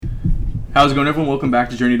How's it going, everyone? Welcome back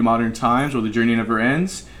to Journey to Modern Times, where the journey never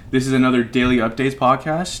ends. This is another daily updates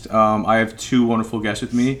podcast. I have two wonderful guests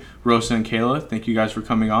with me, Rosa and Kayla. Thank you guys for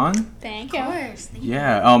coming on. Thank you. Of course. Thank you.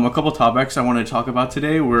 A couple topics I wanted to talk about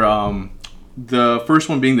today were the first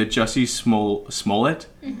one being the Jussie Smollett.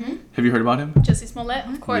 Mm-hmm. Have you heard about him? Jussie Smollett,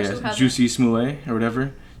 of course. Yeah, Juicy Smollett or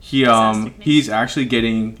whatever. He's actually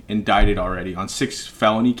getting indicted already on 6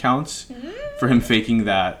 felony counts for him faking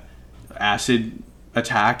that acid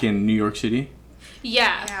attack in New York City.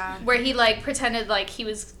 Yeah, where he pretended he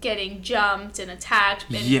was getting jumped and attacked.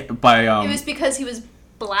 And it was because he was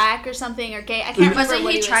black or something or gay. I can't remember Wasn't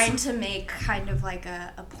what he trying to make kind of like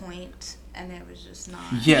a point, and it was just not.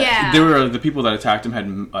 Yeah. There were the people that attacked him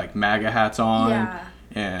had MAGA hats on,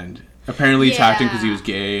 and apparently attacked him because he was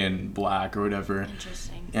gay and black or whatever.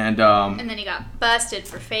 Interesting. And then he got busted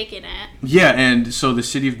for faking it. Yeah, and so the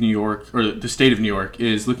city of New York, or the state of New York,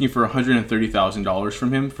 is looking for $130,000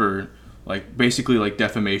 from him for basically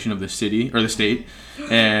defamation of the city or the state.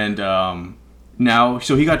 And now,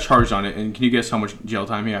 so he got charged on it. And can you guess how much jail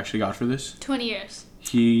time he actually got for this? 20 years.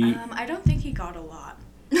 I don't think he got a lot.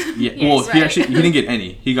 Yeah, well, right. he didn't get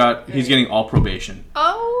any. He's getting all probation.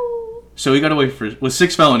 Oh. So he got away with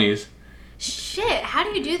 6 felonies. Shit, how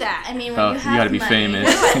do you do that? I mean, when you have gotta be money. famous.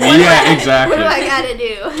 Yeah, exactly. What do I gotta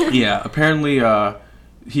do? Yeah, apparently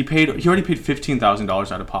he already paid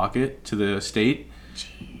 $15,000 out of pocket to the state.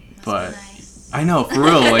 Jeez, but nice. I know, for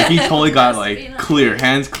real, he totally got clear,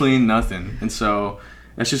 hands clean, nothing. And so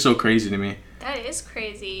that's just so crazy to me. That is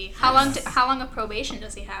crazy. How long of probation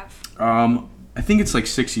does he have? I think it's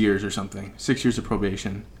 6 years or something. 6 years of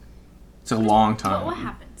probation. It's a long time. What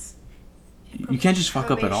happens? You can't just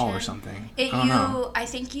fuck up at all or something.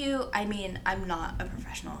 I mean, I'm not a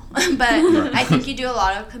professional, but I think you do a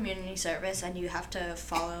lot of community service and you have to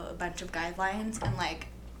follow a bunch of guidelines and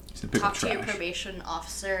talk to your probation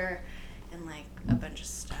officer and a bunch of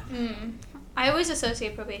stuff. I always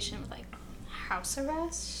associate probation with house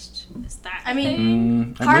arrest. Is that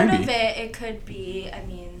part of it could be,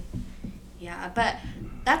 but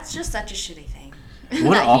that's just such a shitty thing.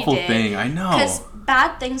 What an awful thing, I know. Because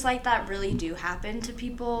bad things like that really do happen to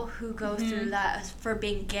people who go through that for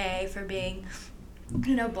being gay, for being,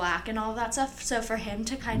 black and all of that stuff. So for him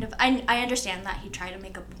to I understand that he tried to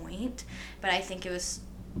make a point, but I think it was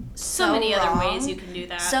so many wrong. Other ways you can do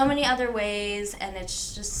that. So many other ways, and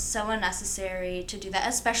it's just so unnecessary to do that,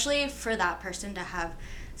 especially for that person to have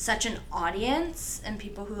such an audience and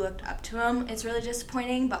people who looked up to him. It's really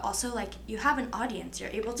disappointing, but also you have an audience.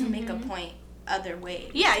 You're able to make a point other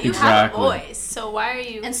ways. Yeah, you have a voice. So why are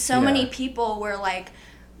you? And so many people were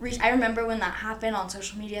I remember when that happened on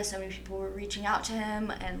social media. So many people were reaching out to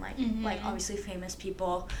him, and obviously famous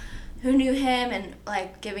people who knew him, and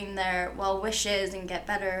giving their well wishes and get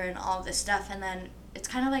better and all this stuff. And then it's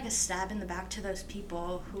kind of a stab in the back to those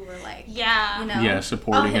people who were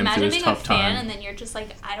supporting him through this tough time. And then you're just I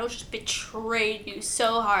don't just betrayed you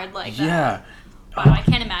so hard that. Yeah. Wow, I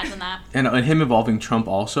can't imagine that. And him involving Trump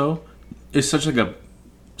also is such a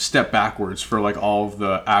step backwards for all of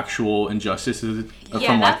the actual injustices from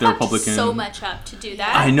the Republicans. So much up to do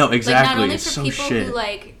that. I know, exactly. Not only it's for so people shit.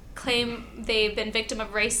 who claim they've been victim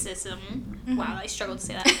of racism. Wow, I struggled to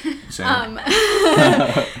say that.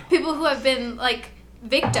 Same. People who have been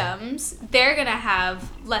victims, they're gonna have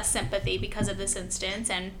less sympathy because of this instance,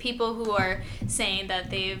 and people who are saying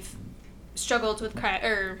that they've struggled with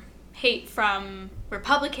hate from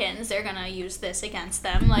Republicans, they're gonna use this against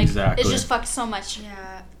them. Exactly. It's just fucked so much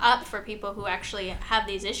up for people who actually have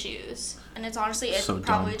these issues. And it's honestly, it so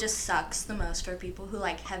probably dumb. just sucks the most for people who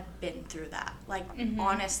have been through that.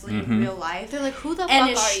 Honestly, in real life. They're who the fuck and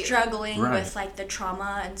are is you? struggling with the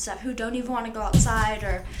trauma and stuff, who don't even want to go outside,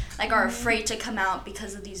 or are afraid to come out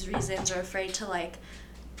because of these reasons, or afraid to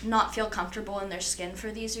not feel comfortable in their skin for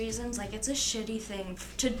these reasons. It's a shitty thing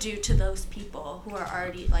to do to those people who are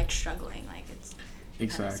already struggling. It's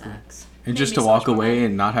exactly. sucks. And just to walk away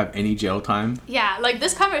and not have any jail time. Yeah,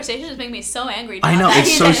 this conversation is making me so angry. I know,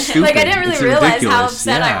 it's so stupid. I didn't really realize how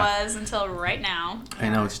upset yeah. I was until right now. I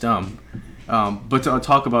know, it's dumb. But to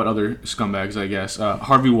talk about other scumbags, I guess.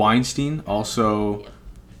 Harvey Weinstein also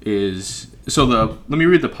is... let me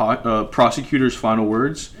read the prosecutor's final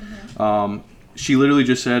words. She literally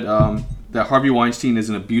just said that Harvey Weinstein is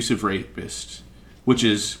an abusive rapist, which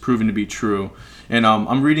is proven to be true. And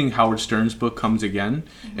I'm reading Howard Stern's book, Comes Again,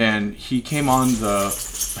 and he came on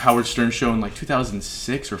the Howard Stern show in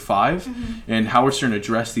 2006 or 5, and Howard Stern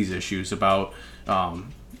addressed these issues about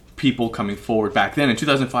people coming forward back then in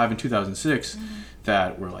 2005 and 2006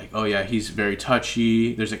 that were oh yeah, he's very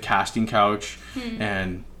touchy, there's a casting couch,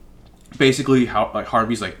 and basically how like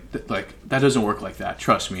Harvey's like that doesn't work like that.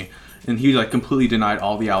 Trust me. And he like completely denied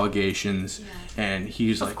all the allegations, and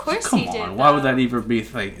he's like, "Come on, why would that even be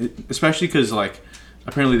like?" Especially because like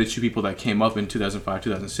apparently the two people that came up in 2005,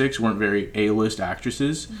 2006 weren't very A-list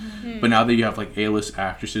actresses, but now that you have like A-list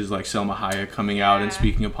actresses like Selma Hayek coming out and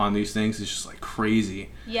speaking upon these things, it's just like crazy.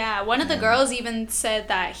 Yeah, one of the girls even said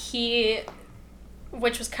that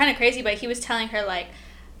which was kind of crazy, but he was telling her like,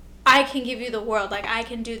 "I can give you the world. Like I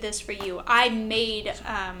can do this for you. I made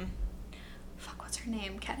what's her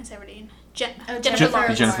name? Katniss Everdeen.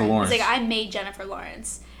 Jennifer Lawrence. He's like, I made Jennifer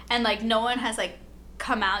Lawrence, and like no one has like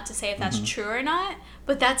come out to say if that's true or not.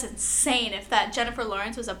 But that's insane. If that Jennifer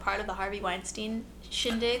Lawrence was a part of the Harvey Weinstein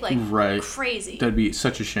shindig, like crazy. That'd be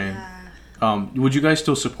such a shame. Would you guys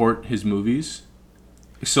still support his movies?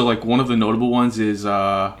 So like one of the notable ones is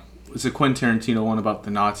it's a Quentin Tarantino one about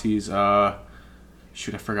the Nazis.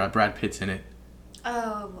 Shoot, I forgot. Brad Pitt's in it.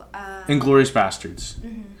 Inglourious Bastards.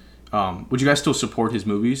 Would you guys still support his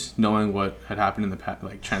movies, knowing what had happened in the past,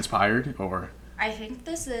 like transpired, or? I think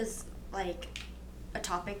this is like a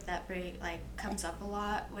topic that really like comes up a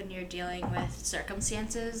lot when you're dealing with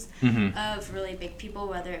circumstances of really big people,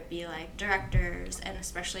 whether it be like directors and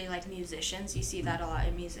especially like musicians. You see that a lot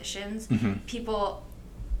in musicians. People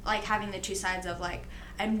like having the two sides of like,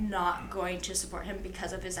 I'm not going to support him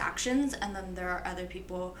because of his actions, and then there are other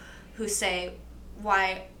people who say,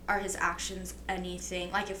 why are his actions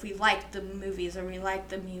anything? Like, if we like the movies or we like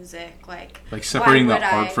the music, like separating the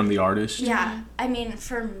art from the artist. Yeah, I mean,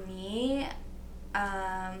 for me,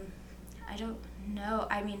 I don't know.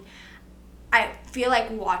 I mean, I feel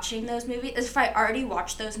like watching those movies, if I already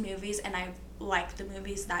watched those movies and I like the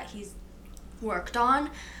movies that he's worked on,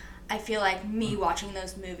 I feel like me watching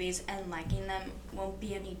those movies and liking them won't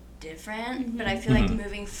be any different. But I feel like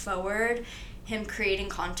moving forward, him creating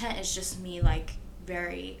content is just me like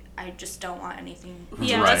I just don't want anything.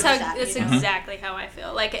 Yeah, that's exactly how I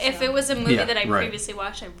feel. Like if it was a movie that I previously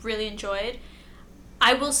watched, I really enjoyed,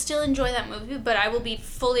 I will still enjoy that movie, but I will be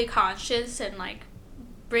fully conscious and like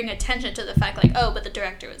bring attention to the fact like, oh, but the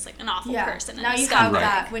director was like an awful person. Now you have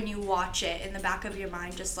that when you watch it in the back of your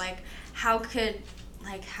mind, just like how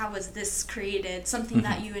was this created? Something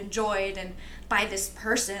that you enjoyed and by this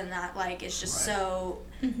person that like is just so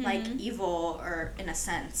like evil, or in a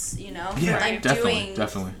sense, you know, for like definitely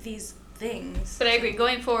these things. But I agree,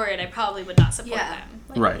 going forward I probably would not support them.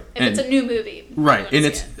 Like, if it's a new movie. Right. And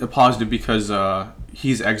it's a positive because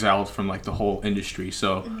he's exiled from like the whole industry,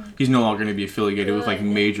 so he's no longer going to be affiliated with like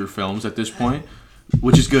major films at this point,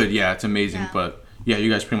 which is good. Yeah, it's amazing. But yeah,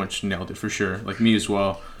 you guys pretty much nailed it for sure. Like me as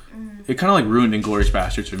well. It kind of like ruined Inglourious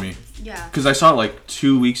Bastards for me. Yeah. Because I saw it like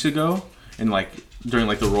 2 weeks ago, and like during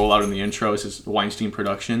like the rollout in the intro, it says Weinstein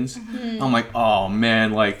Productions. I'm like, oh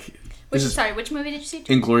man, like. Which movie did you see?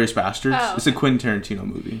 Inglourious Bastards. Oh, okay. It's a Quentin Tarantino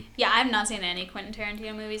movie. Yeah, I've not seen any Quentin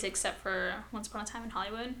Tarantino movies except for Once Upon a Time in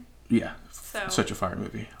Hollywood. Yeah. Such a fire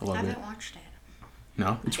movie. I love it. I haven't watched it.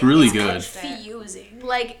 No, it's really good. Confusing.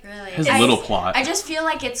 Like, really, it has little plot. I just feel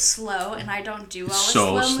like it's slow, and I don't do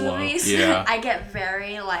well with slow movies. Yeah. I get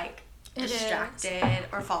very like distracted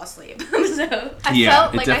or fall asleep. So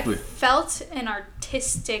I felt an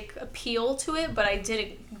artistic appeal to it, but I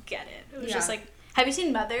didn't get it. It was just like, have you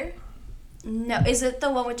seen Mother? No, is it the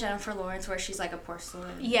one with Jennifer Lawrence where she's like a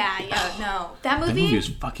porcelain? Yeah. No, that movie is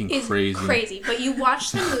fucking crazy. But you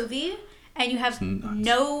watch the movie and you have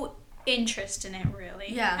no interest in it really.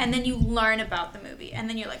 Yeah. And then you learn about the movie, and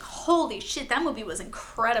then you're like, holy shit, that movie was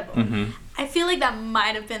incredible. I feel like that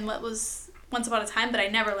might have been what was Once Upon a Time, but I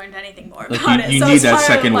never learned anything more about it. You need that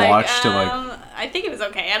second watch to like. I think it was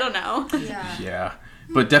okay. I don't know. Yeah.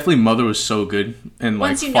 But definitely Mother was so good, and like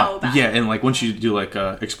once you know about it. And like once you do like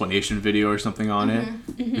a explanation video or something on it,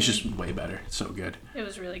 it's just way better. It's so good. It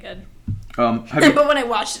was really good. But when I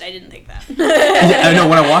watched it, I didn't think that. I know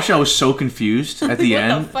when I watched it, I was so confused at the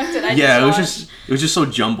end. What the fuck did I it was just so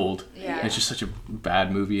jumbled. Yeah, it's just such a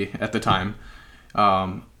bad movie at the time.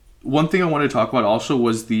 One thing I wanted to talk about also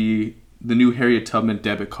was the new Harriet Tubman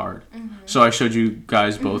debit card. So I showed you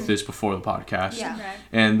guys both this before the podcast. Yeah. Okay.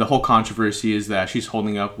 And the whole controversy is that she's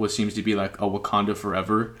holding up what seems to be like a Wakanda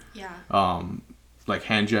Forever like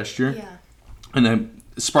hand gesture. Yeah. And then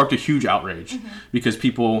it sparked a huge outrage because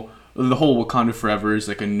the whole Wakanda Forever is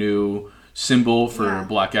like a new symbol for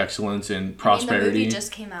Black excellence and prosperity. The movie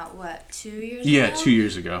just came out, 2 years ago? Yeah, 2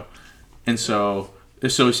 years ago. And so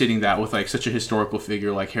associating that with like such a historical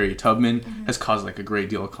figure like Harriet Tubman has caused like a great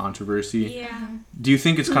deal of controversy. Yeah. Do you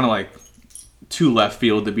think it's kind of like too left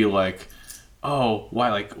field to be like, oh,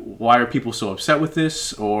 why are people so upset with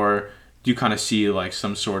this? Or do you kind of see like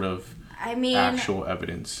some sort of I mean, actual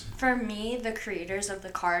evidence. For me, the creators of the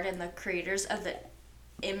card and the creators of the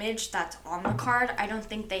image that's on the card, I don't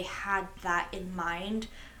think they had that in mind,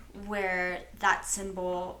 where that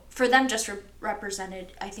symbol for them just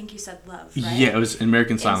represented, I think you said love, right? Yeah, it was in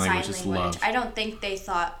American Sign Language. It's love. I don't think they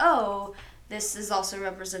thought, oh, this is also a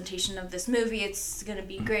representation of this movie, it's gonna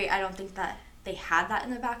be great. I don't think that they had that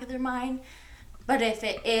in the back of their mind. But if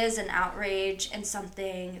it is an outrage and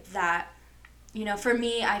something that, you know, for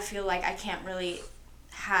me, I feel like I can't really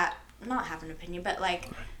not have an opinion, but like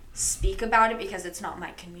speak about it because it's not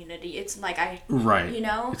my community. It's like you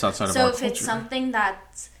know? It's outside of our our culture. So if it's something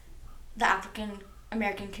that the African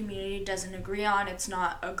American community doesn't agree on, it's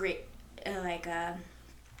not a great,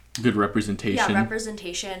 good representation. Yeah,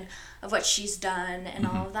 representation of what she's done and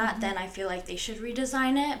all of that, then I feel like they should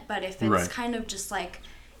redesign it. But if it's kind of just like,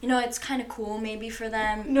 you know, it's kind of cool maybe for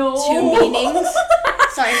them. No. Two meanings.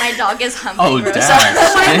 Sorry, my dog is humping. Oh, Rosa.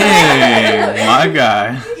 dang. My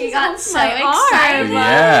guy. He got so my excited. arm.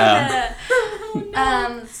 Yeah.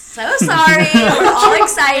 So sorry. We're all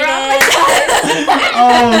excited.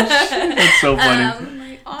 Oh, that's so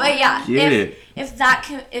funny. But yeah, Get it. if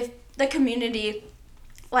the community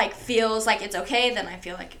like feels like it's okay, then I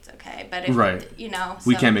feel like it's okay. But if you know,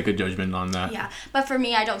 we can't make a judgment on that. Yeah, but for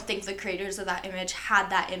me, I don't think the creators of that image had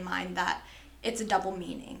that in mind, that it's a double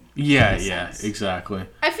meaning. Yeah, exactly.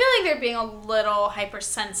 I feel like they're being a little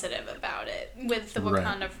hypersensitive about it with the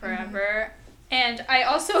Wakanda Forever. And I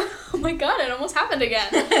also, oh my god, it almost happened again.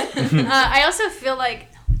 I also feel like,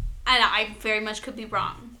 and I very much could be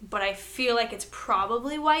wrong, but I feel like it's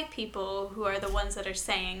probably white people who are the ones that are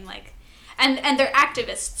saying like, and they're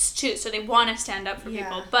activists too, so they want to stand up for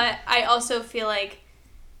people. But I also feel like,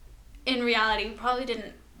 in reality, we probably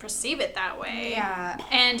didn't perceive it that way. Yeah.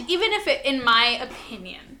 And even if it, in my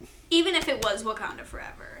opinion, even if it was Wakanda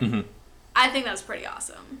Forever, I think that's pretty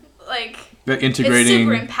awesome. Like, integrating it's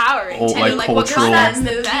super empowering too. Like cultural. That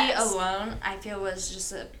movie alone, I feel, was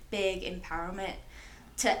just a big empowerment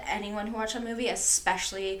to anyone who watched that movie,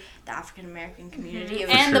 especially the African American community.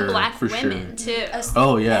 And the black women too.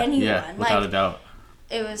 Oh yeah, anyone. yeah, without a doubt.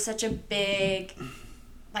 It was such a big,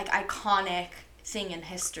 like, iconic thing in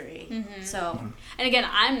history. So, and again,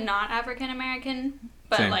 I'm not African American,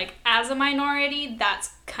 but like as a minority,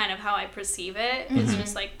 that's kind of how I perceive it. It's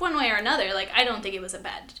just like one way or another. Like, I don't think it was a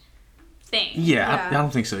bad thing. Yeah. I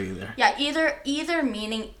don't think so either. Yeah, either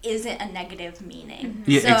meaning isn't a negative meaning.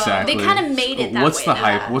 Yeah, so, exactly. They kind of made it that What's way. the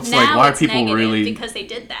hype? Though. What's Now like? Why are it's people negative really? Because they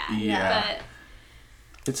did that. Yeah.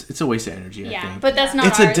 But it's a waste of energy. I think. But that's not.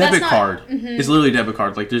 It's a debit card. It's literally a debit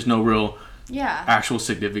card. Like, there's no real actual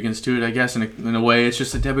significance to it, I guess. In a way, it's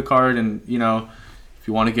just a debit card, and you know, if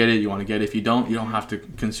you want to get it, you want to get it. If you don't, you don't have to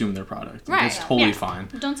consume their product. Right. It's totally fine.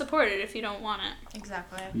 Don't support it if you don't want it.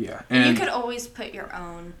 Exactly. Yeah. And you could always put your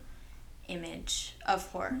own image of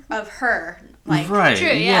her, like, True, on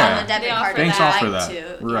the debit card. Thanks all for that.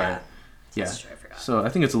 Too. Right. Yeah. That's true, I forgot. So I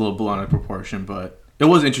think it's a little blown out of proportion, but it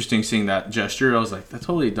was interesting seeing that gesture. I was like, that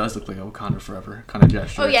totally does look like a Wakanda Forever kind of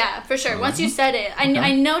gesture. Oh yeah, for sure. Once you said it,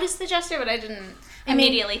 I noticed the gesture, but I didn't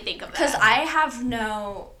immediately think of that. Because I have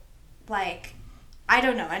no, like, I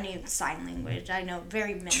don't know any sign language. I know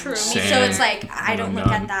very minimal. True. So it's like, I don't look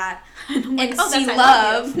at that and see that's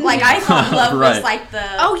love. Like, I thought love was like the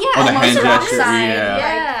the almost hand wrong gesture, side.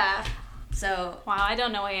 yeah. Like, so. Wow, I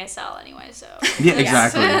don't know ASL anyway, so. Yeah,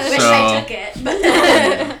 exactly. Wish I took it.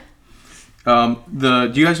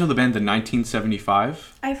 Do you guys know the band The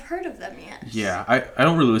 1975? I've heard of them, yes. Yeah, I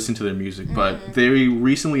don't really listen to their music, but they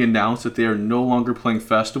recently announced that they are no longer playing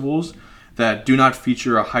festivals that do not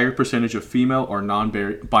feature a higher percentage of female or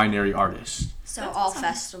non-binary artists. So that's all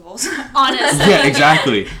festivals. Honestly. Yeah,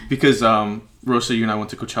 exactly. Because Rosa, you and I went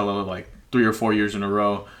to Coachella like 3 or 4 years in a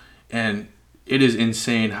row, and it is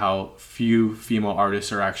insane how few female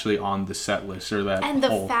artists are actually on the set list or that And the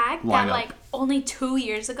whole fact lineup. that like only 2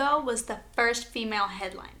 years ago was the first female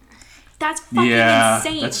headliner. That's fucking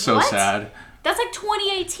insane. That's so sad. That's like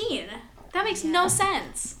 2018. That makes no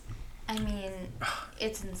sense. I mean,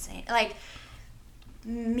 it's insane. Like,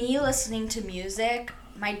 me listening to music,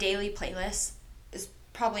 my daily playlist is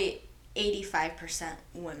probably 85%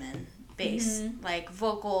 women based. Like,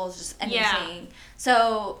 vocals, just anything. Yeah.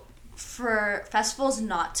 So, for festivals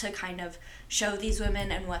not to kind of show these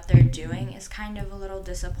women and what they're doing is kind of a little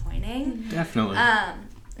disappointing. Definitely.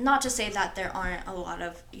 Not to say that there aren't a lot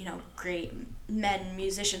of, you know, great men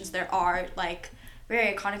musicians. There are, like,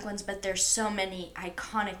 very iconic ones, but there's so many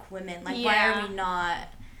iconic women. Like, why are we not,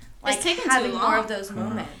 like, having more of those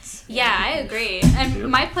moments? Yeah, I agree. And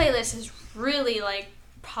my playlist is really, like,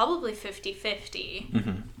 probably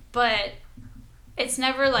 50-50. But it's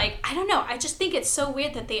never like, I don't know, I just think it's so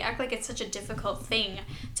weird that they act like it's such a difficult thing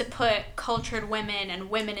to put cultured women and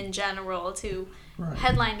women in general to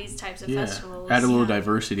headline these types of festivals. Add a little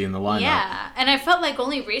diversity in the lineup. Yeah, and I felt like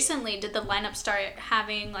only recently did the lineup start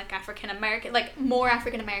having like more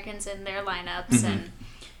African Americans in their lineups and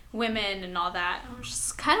women and all that. It was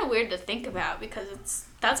just kind of weird to think about because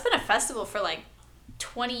that's been a festival for like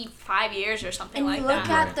 25 years or something like that. And you look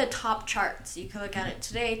at the top charts. You can look at it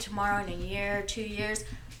today, tomorrow, in a year, 2 years.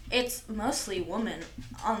 It's mostly women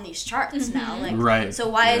on these charts now. Like, so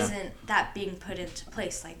why isn't that being put into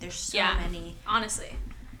place? Like, there's so many. Honestly,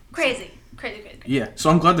 crazy. Yeah. So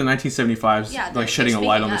I'm glad the 1975's like shedding a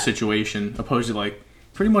light on the situation, opposed to like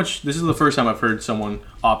pretty much. This is the first time I've heard someone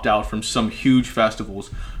opt out from some huge festivals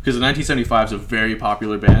because the 1975 is a very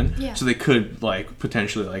popular band. Yeah. So they could like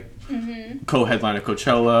potentially like co-headline a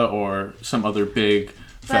Coachella or some other big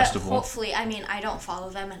festival. Hopefully, I mean, I don't follow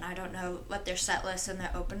them and I don't know what their set lists and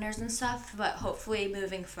their openers and stuff, but hopefully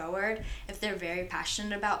moving forward, if they're very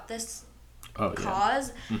passionate about this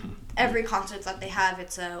cause, every concert that they have,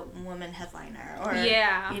 it's a woman headliner or,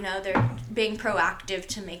 you know, they're being proactive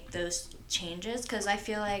to make those changes because I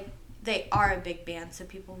feel like they are a big band, so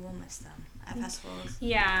people will miss them at festivals.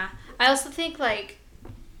 Yeah. I also think, like,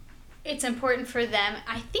 it's important for them.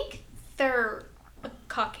 I think they're a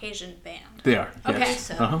Caucasian band. They are. Okay. Yes.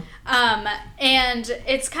 So, and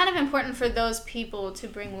it's kind of important for those people to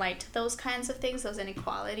bring light to those kinds of things, those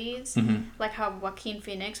inequalities. Like how Joaquin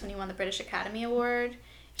Phoenix, when he won the British Academy Award,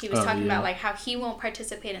 he was talking about like how he won't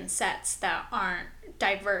participate in sets that aren't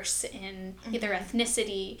diverse in either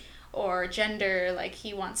ethnicity or gender. Like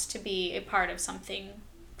he wants to be a part of something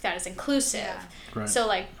that is inclusive. Right. So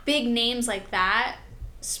like big names like that,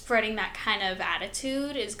 spreading that kind of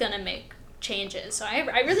attitude is gonna make changes. So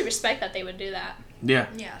I really respect that they would do that. Yeah,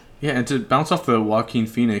 and to bounce off the Joaquin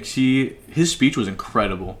Phoenix, his speech was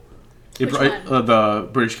incredible. The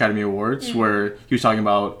British Academy Awards, where he was talking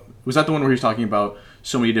about, was that the one where he was talking about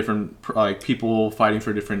so many different like people fighting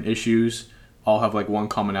for different issues, all have like one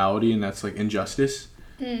commonality, and that's like injustice.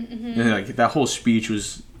 And like that whole speech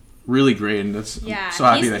was really great, and I'm so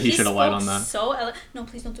happy that he shed a light on that. No,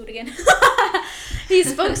 please don't do it again. He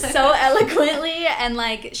spoke so eloquently and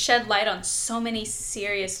like shed light on so many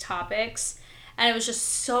serious topics, and it was just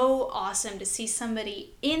so awesome to see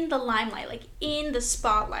somebody in the limelight, like in the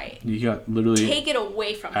spotlight. You got literally take it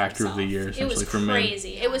away from actor himself. of the year. It was for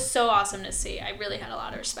crazy. Men. It was so awesome to see. I really had a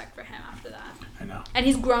lot of respect for him after that. I know. And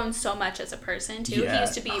he's grown so much as a person too. Yeah. He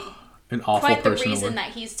used to be an awful quite the person reason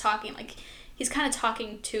that he's talking like. He's kind of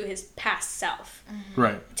talking to his past self,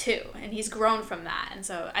 too, and he's grown from that, and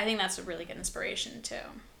so I think that's a really good inspiration too.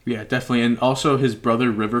 Yeah, definitely, and also his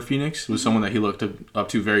brother River Phoenix was someone that he looked up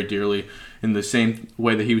to very dearly. In the same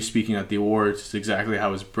way that he was speaking at the awards, it's exactly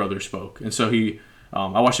how his brother spoke, and so he,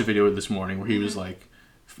 I watched a video this morning where he was like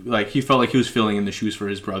he felt like he was filling in the shoes for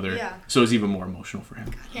his brother, so it was even more emotional for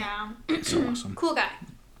him. Yeah, so awesome, cool guy.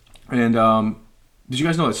 And did you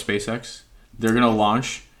guys know that SpaceX, they're gonna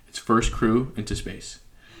launch its first crew into space?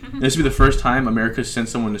 And this will be the first time America sent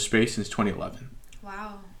someone to space since 2011.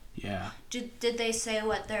 Wow. Yeah. Did they say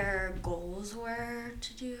what their goals were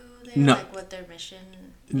to do there? No. Like what their mission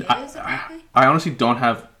is exactly? I honestly don't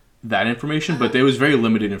have that information, but there was very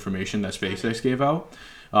limited information that SpaceX gave out.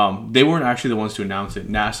 They weren't actually the ones to announce it.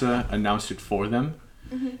 NASA announced it for them.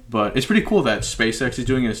 But it's pretty cool that SpaceX is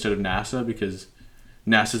doing it instead of NASA, because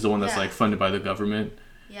NASA's the one that's like funded by the government.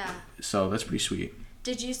 Yeah. So that's pretty sweet.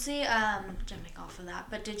 Did you see, jumping off of that,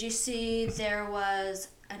 but did you see there was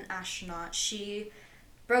an astronaut? She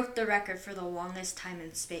broke the record for the longest time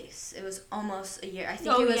in space. It was almost a year. I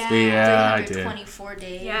think it was 324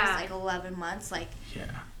 days, like 11 months, like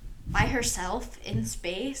by herself in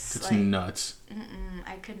space. It's like, nuts.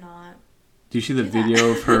 I could not. Do you see the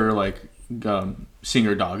video of her like seeing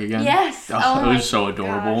her dog again? Yes. Oh, it was so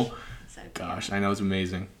adorable. Gosh, I know, it's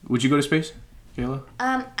amazing. Would you go to space, Kayla?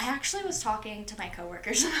 I actually was talking to my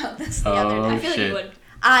coworkers about this the other day. I feel like you would.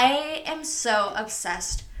 I am so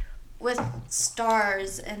obsessed with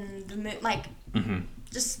stars and the moon, like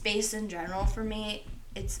just space in general. For me,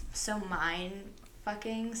 it's so mind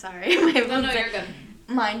fucking. Sorry, no, you're good.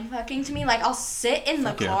 Mind fucking to me. Like I'll sit in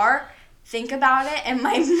the car, think about it, and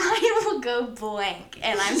my mind will go blank,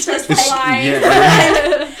 and I'm just like,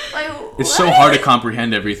 it's so hard to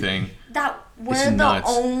comprehend everything. That we're the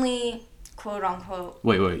only quote unquote.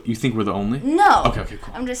 Wait. You think we're the only? No. Okay,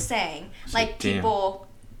 cool. I'm just saying, like people.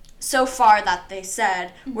 So far that they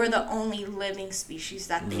said we're the only living species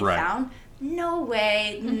that they found. No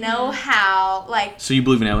way, no how. Like. So you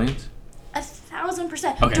believe in aliens?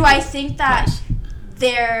 1,000%. Okay, Do I think that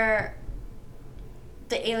they're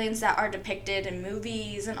the aliens that are depicted in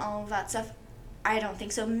movies and all of that stuff, I don't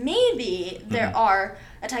think so. Maybe there are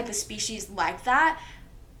a type of species like that,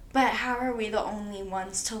 but how are we the only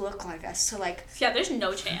ones to look like us? To like, Yeah, there's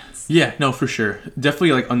no chance. Yeah, no, for sure.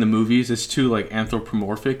 Definitely, like, on the movies, it's too, like,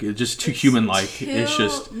 anthropomorphic. It's just too human-like. It's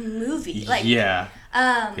just... movie. Like, yeah.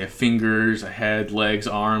 Yeah, fingers, a head, legs,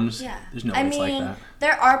 arms. Yeah. There's no way it's like that.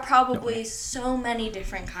 There are probably so many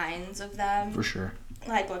different kinds of them. For sure.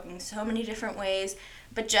 Like, looking so many different ways.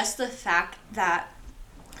 But just the fact that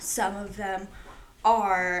some of them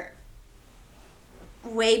are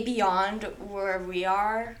way beyond where we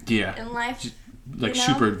are in life. Like, you know?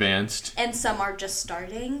 super advanced. And some are just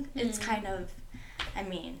starting. It's kind of, I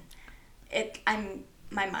mean,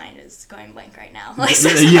 my mind is going blank right now. Like,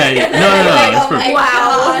 Yeah. No. Like, oh my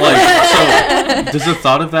God. Like, so, does the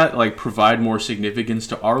thought of that, like, provide more significance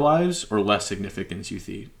to our lives or less significance, you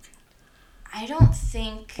think? I don't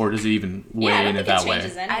think... Or does it even weigh in it that way?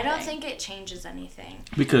 I don't think it changes anything.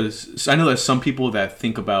 Because I know there's some people that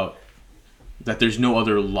think about that there's no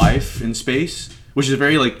other life in space, which is a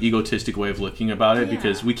very, like, egotistic way of looking about it,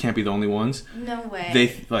 because we can't be the only ones. No way.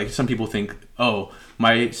 They, like, some people think, oh,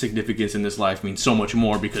 my significance in this life means so much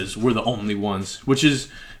more because we're the only ones, which is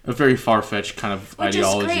a very far-fetched kind of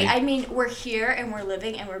ideology. Which is great. I mean, we're here and we're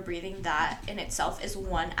living and we're breathing. That in itself is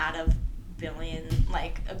 1 out of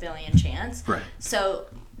a billion chance. Right. So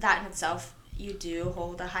that in itself, you do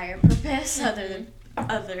hold a higher purpose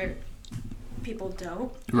other people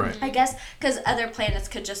don't. Right. I guess because other planets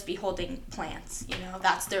could just be holding plants,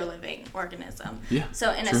 that's their living organism. Yeah.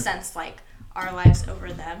 So in a sense, like, our lives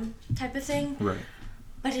over them type of thing. Right.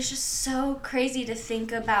 But it's just so crazy to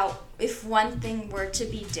think about if one thing were to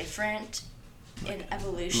be different in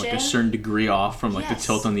evolution. Like a certain degree off from, like, the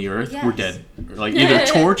tilt on the Earth, we're dead. Like, either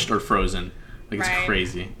torched or frozen. Like, it's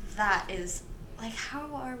crazy. That is, like,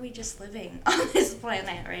 how are we just living on this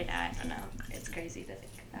planet right now? I don't know. It's crazy to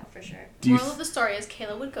think about, for sure. Moral of the story is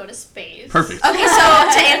Kayla would go to space. Perfect. Okay, so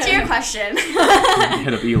to answer your question.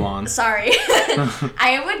 Hit up Elon. Sorry.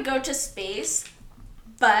 I would go to space,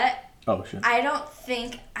 but... Oh, shit. I don't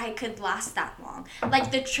think I could last that long. Like,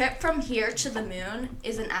 the trip from here to the moon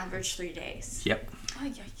is an average 3 days. Yep.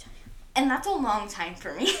 And that's a long time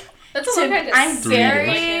for me. That's a long time to I'm 3 very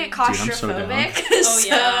days. claustrophobic. Dude, I'm so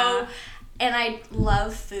down. And I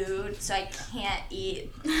love food, so I can't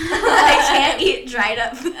eat. I can't eat dried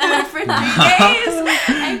up food for 3 days.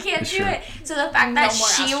 I can't do it. So the fact that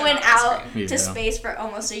she went out to space for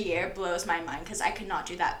almost a year blows my mind, because I could not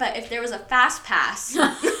do that. But if there was a fast pass.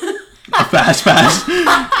 A fast pass?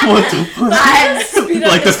 What the fuck?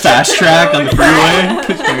 Like the fast track on the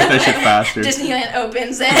freeway? Get that shit faster. Disneyland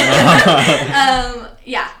opens it.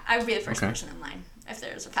 Yeah, I would be the first person in line if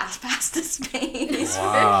there was a fast pass to space.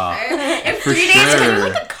 Wow. For sure. If For 3 days sure.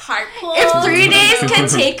 can, Like a carpool. if 3 days can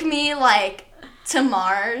take me, like, to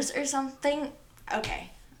Mars or something, okay,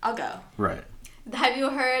 I'll go. Right. Have you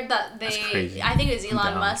heard that That's crazy. I think it was I'm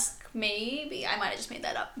Elon down. Musk, maybe, I might have just made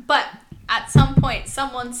that up, but at some point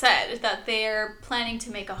someone said that they're planning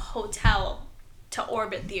to make a hotel to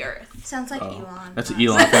orbit the Earth. Sounds like Elon. That's an Musk.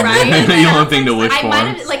 Elon thing. Right? Elon thing to wish I for. might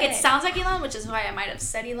have, like, it sounds like Elon, which is why I might have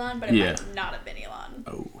said Elon, but it Yeah. might not have been Elon.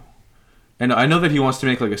 Oh. And I know that he wants to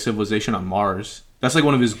make, like, a civilization on Mars. That's, like,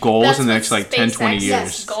 one of his goals in the next, like, 10, 20 years.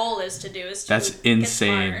 Yes, goal is to do is to That's get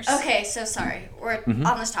insane. Mars. Okay, so sorry. We're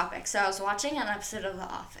on this topic. So I was watching an episode of The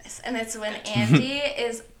Office, and it's when Andy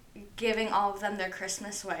is giving all of them their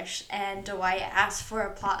Christmas wish, and Dwight asks for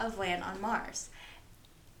a plot of land on Mars.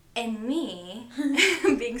 And me,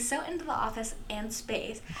 being so into The Office and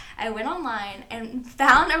space, I went online and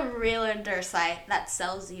found a realtor site that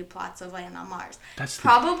sells you plots of land on Mars. That's the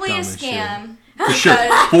Probably a dumbest shit. scam. For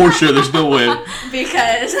sure. For sure. There's no way.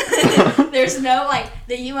 Because there's no, like,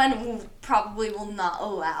 the UN probably will not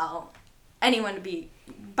allow anyone to be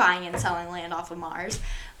buying and selling land off of Mars.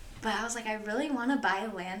 But I was like, I really want to buy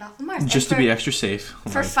land off of Mars. Just to be extra safe.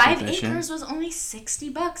 For Like, 5 that shit. acres was only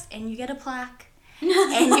 $60, and you get a plaque. And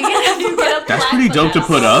you get a That's pretty dope to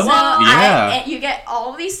put up. So Yeah. and you get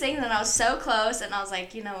all these things, and I was so close, and I was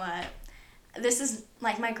like, you know what? This is,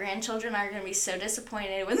 like, my grandchildren are going to be so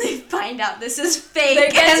disappointed when they find out this is fake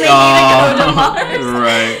and they need to go to Mars.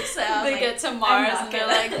 Right. So I was They like, get to I'm Mars not and they're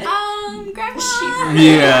gonna- like, Grandma.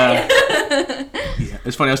 Yeah. Yeah.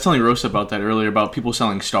 It's funny. I was telling Rosa about that earlier, about people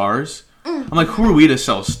selling stars. I'm like, who are we to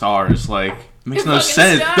sell stars? Like, it makes They're no fucking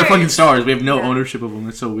sense. They're fucking stars. stars. We have no Yeah. ownership of them.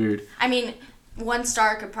 It's so weird. I mean, one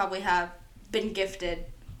star could probably have been gifted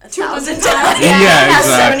 1,000 1,000 times. times. Yeah, it has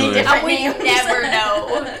so exactly. many different And we names. never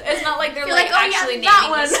know. It's not like they're You're like, oh, actually yeah, that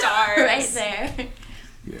naming one the stars. right there.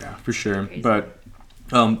 Yeah, for sure. Crazy. But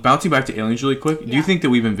Bouncing back to aliens really quick. Do you Yeah. think that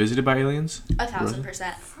we've been visited by aliens?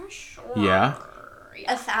 1,000%. For sure. Yeah.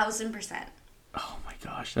 1,000%. Oh my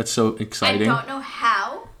gosh, that's so I exciting. don't know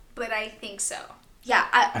how, but I think so. Yeah,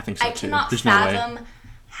 I think so, I too. cannot There's no way. fathom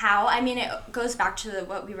how. I mean, it goes back to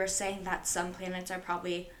what we were saying, that some planets are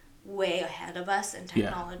probably way ahead of us in Yeah.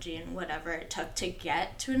 technology and whatever it took to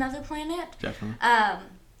get to another planet. Definitely.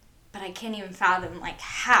 But I can't even fathom like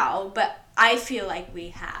how. But I feel like we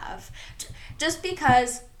have, just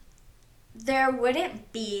because there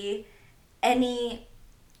wouldn't be any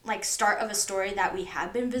like start of a story that we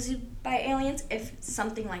have been visited by aliens if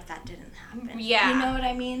something like that didn't happen. Yeah. You know what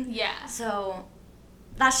I mean? Yeah. So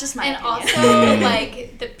that's just my And opinion. also,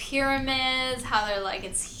 like, the pyramids, how they're like,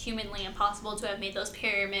 it's humanly impossible to have made those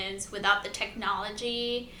pyramids without the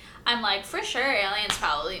technology. I'm like, for sure, aliens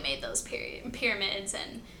probably made those pyramids,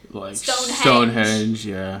 and Like Stonehenge.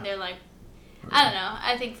 yeah. they're like, I don't know.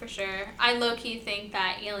 I think for sure. I low-key think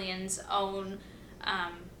that aliens own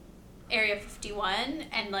Area 51,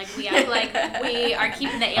 and like we act like we are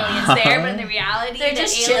keeping the aliens there, but in the reality, They're the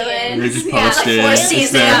just aliens, chilling. They're just Yeah, like posted. Four It's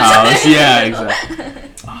Seasons. their house. Yeah, exactly.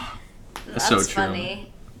 That's so true.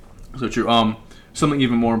 Funny. So true. Something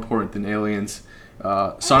even more important than aliens.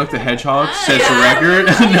 Sonic the Hedgehog sets a record.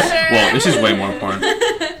 Well, this is way more important.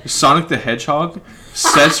 Sonic the Hedgehog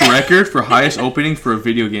sets record for highest opening for a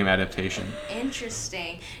video game adaptation.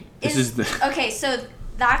 Interesting. This is the Okay, so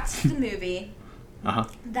that's the movie uh-huh.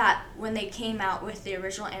 that when they came out with the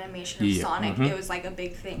original animation of Yeah, Sonic, mhm. it was like a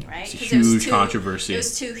big thing, right? It's a 'Cause it was huge too- controversy. It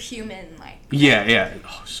was too human, like. Yeah.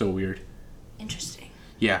 Oh, so weird. Interesting.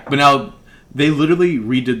 Yeah, but now they literally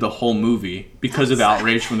redid the whole movie because of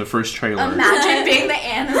outrage from the first trailer. Imagine being the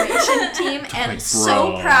animation team and Like,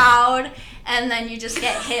 so bro. proud, and then you just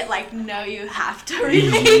get hit like, no, you have to We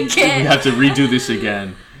remake it. have to redo this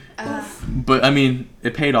again. Ugh. But I mean,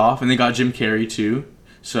 it paid off, and they got Jim Carrey too.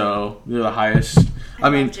 So they're the highest.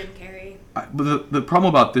 I mean, love Jim Carrey. but the problem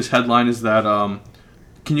about this headline is that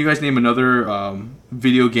can you guys name another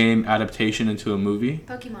video game adaptation into a movie?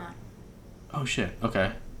 Pokemon. Oh shit.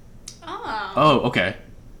 Okay. Oh. Oh, okay.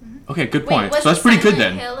 Okay, good Wait, point. was So that's pretty good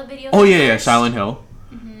Silent then. Hill a video Oh game yeah, first? Silent Hill.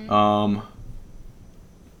 Mm-hmm.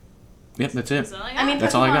 Yep, that's it. Is that all I mean,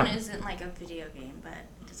 That's all I Pokemon got. isn't like a video game, but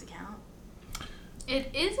does it count? it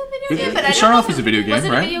is a It- video game, but it I started don't know off if as a video game, was it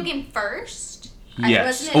right? a video game first?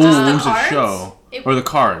 Yes. wasn't it Oh, just the it was a cards? show. It- Or the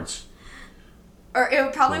cards. Or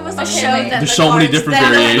it probably was the Oh. show. Okay, Then there's the so many cards, different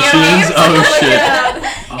then the video variations. games. Oh, shit.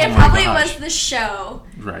 Yeah. Oh It my probably gosh. was the show,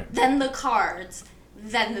 Right. then the cards,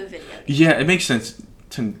 then the video game. Yeah, it makes sense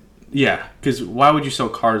to. Yeah, because why would you sell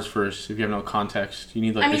cards first if you have no context? You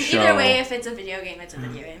need like I mean, the show. either way, if it's a video game, it's a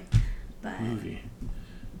video game. But movie.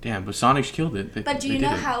 Damn, but Sonic's killed it. but do they you did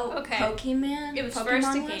know it. how Okay. Pokemon? It was Pokemon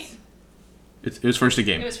first a was? game. It was first a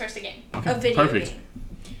game. It was first a game. Okay, A video perfect. game.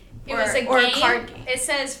 It was a Or a game. card game. It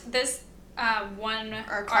says this one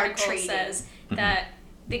Or card article trading. says Mm-hmm. that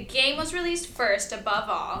the game was released first above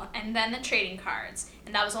all, and then the trading cards,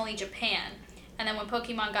 and that was only Japan. And then when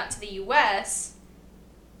Pokemon got to the U.S.,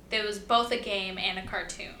 there was both a game and a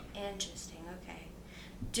cartoon. Interesting. Okay.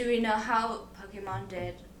 Do we know how Pokemon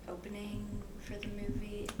did opening for the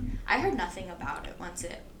movie? I heard nothing about it once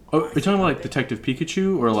it. Oh, you're talking about like Detective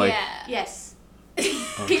Pikachu or like? yeah. Yes. Oh,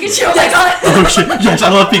 Pikachu. shit. Oh my god. Oh shit! Yes, I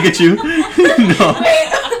love Pikachu. No,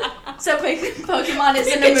 So Pokemon is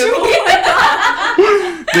in a Pikachu.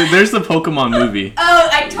 movie. there's the Pokemon movie. Oh,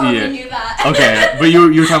 I totally Yeah. knew that. Okay, but you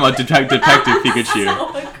were talking about Detective Pikachu.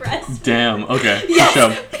 So aggressive. Damn. Okay. Yes, Show.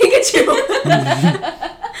 Pikachu.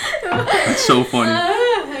 That's so funny.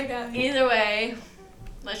 Oh my god. Either way,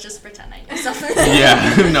 let's just pretend I knew something.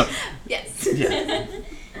 Yeah. No. Yes. Yeah.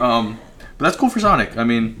 But that's cool for Sonic. I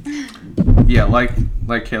mean, yeah, like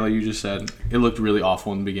Kayla, you just said, it looked really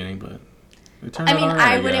awful in the beginning, but it turned I out mean, alright,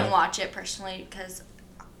 I wouldn't yeah. watch it personally because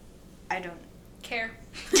I don't Care.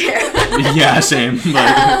 care. Yeah, same.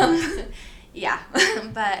 But Yeah,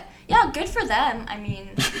 but yeah, good for them. I mean,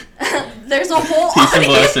 there's a whole peace and audience.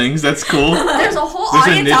 blessings. That's cool. There's a whole There's a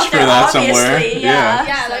audience niche out for there, that obviously. somewhere. Yeah.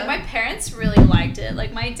 Yeah, so- like my parents really liked it.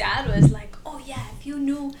 Like my dad was like, "Oh yeah, if you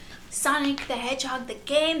knew Sonic the Hedgehog the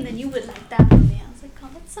game, then you would like that movie." I was like, "Oh,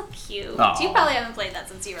 that's so cute." Aw. You probably haven't played that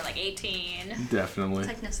since you were like 18. Definitely. It's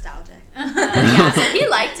like nostalgic. Yeah, so he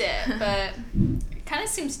liked it, but it kind of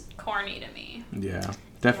seems corny to me. Yeah,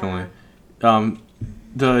 definitely.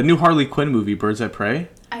 The new Harley Quinn movie, Birds That Prey,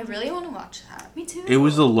 I really want to watch that. Me too. it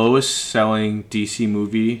was the lowest selling DC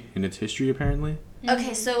movie in its history, apparently.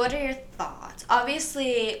 Okay, so what are your thoughts?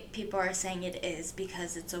 Obviously, people are saying it is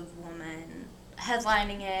because it's a woman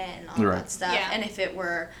headlining it and all Right. that stuff. Yeah. And if it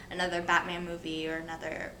were another Batman movie or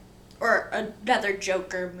another or another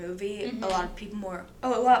Joker movie, a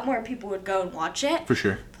lot more people would go and watch it. For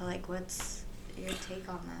sure. But like, what's your take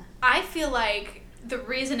on that? I feel like the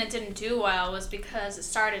reason it didn't do well was because it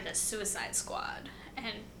started as Suicide Squad.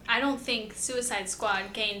 And I don't think Suicide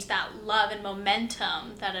Squad gained that love and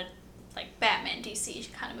momentum that a like Batman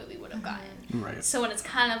DC kind of movie would have gotten. Right. So when it's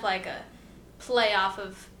kind of like a play off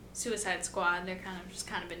of Suicide Squad, they're kind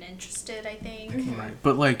of been interested, I think. Right.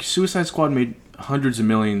 But like Suicide Squad made hundreds of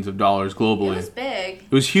millions of dollars globally. It was big.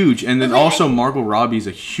 It was huge. And then also Margot Robbie's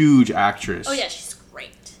a huge actress. Oh yeah, she's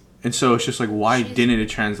great. And so it's just like, why didn't it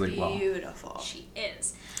translate well? Beautiful. She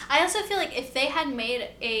is. I also feel like if they had made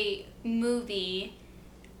a movie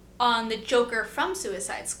on the Joker from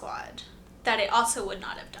Suicide Squad, that it also would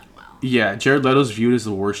not have done well. Yeah, Jared Leto's viewed as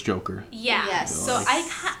the worst Joker. Yeah. Yes. So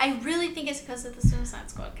I really think it's because of the Suicide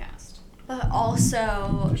Squad cast. But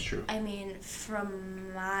also, That's true. I mean,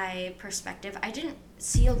 from my perspective, I didn't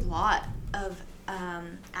see a lot of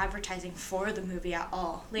advertising for the movie at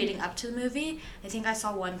all leading up to the movie. I think I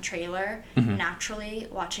saw one trailer naturally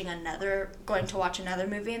going to watch another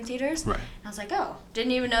movie in theaters. Right. And I was like, oh,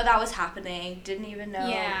 didn't even know that was happening. Didn't even know.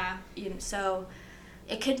 Yeah. So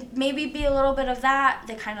it could maybe be a little bit of that.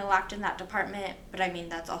 They kind of lacked in that department. But I mean,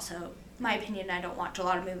 that's also my opinion. I don't watch a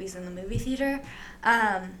lot of movies in the movie theater.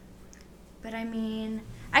 But I mean,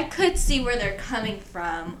 I could see where they're coming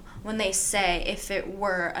from when they say if it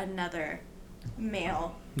were another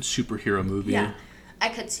male Superhero movie. Yeah, I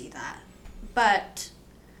could see that. But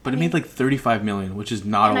it made like 35 million, which is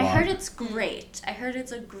not a lot. And I heard it's great. I heard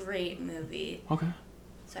it's a great movie. Okay.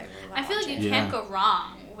 So I really want I feel like you can't go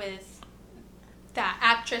wrong with that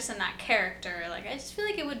actress and that character. Like, I just feel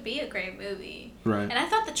like it would be a great movie. Right. And I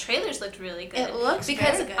thought the trailers looked really good. It looks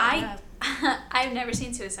because very good, I've never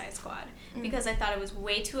seen Suicide Squad because I thought it was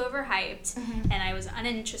way too overhyped and I was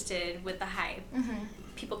uninterested with the hype.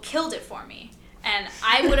 People killed it for me. And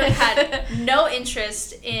I would have had no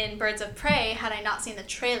interest in Birds of Prey had I not seen the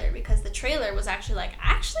trailer, because the trailer was actually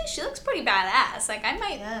she looks pretty badass. Like, I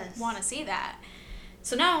might want to see that.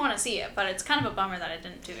 So now I want to see it, but it's kind of a bummer that it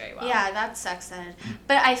didn't do very well. Yeah, that sucks then.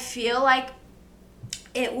 But I feel like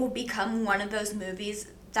it will become one of those movies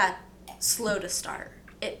that's slow to start.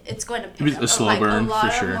 It's going to pick up. A slow burn, for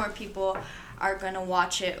sure. A lot more people are going to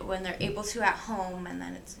watch it when they're able to at home, and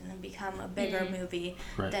then it's going to become a bigger movie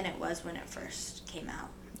than it was when it first came out.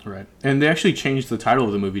 Right. And they actually changed the title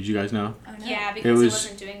of the movie. Did you guys know? Oh, no. Yeah, because it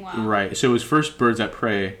wasn't doing well. Right. So it was first Birds at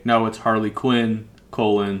Prey. Now it's Harley Quinn,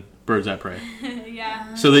 Birds at Prey.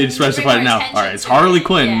 Yeah. So they specified it now. All right, it's Harley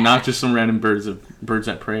Quinn, not just some random birds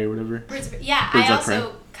at Prey or whatever. I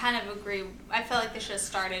also kind of agree. I felt like they should have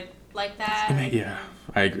started like that. Yeah,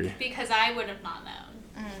 I agree. Because I would have not known.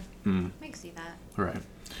 I can see that. All right.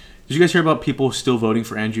 Did you guys hear about people still voting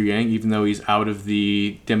for Andrew Yang, even though he's out of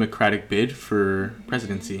the Democratic bid for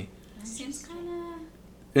presidency? Seems kind of...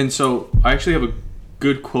 And so I actually have a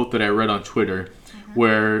good quote that I read on Twitter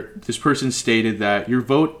where this person stated that your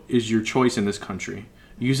vote is your choice in this country.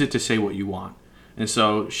 Use it to say what you want. And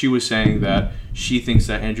so she was saying that she thinks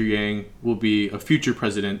that Andrew Yang will be a future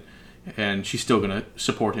president, and she's still going to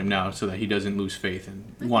support him now so that he doesn't lose faith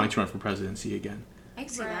in wanting to run for presidency again. I can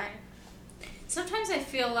see that. Sometimes I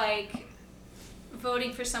feel like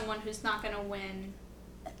voting for someone who's not going to win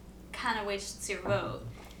kind of wastes your vote.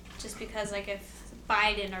 Just because, like, if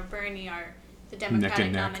Biden or Bernie are the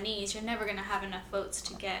Democratic nominees, you're never going to have enough votes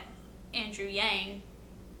to get Andrew Yang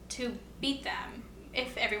to beat them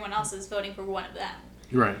if everyone else is voting for one of them.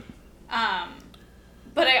 Right.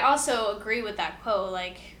 But I also agree with that quote,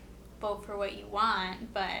 like, vote for what you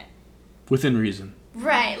want, but... Within reason.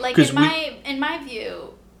 Right. Like, in my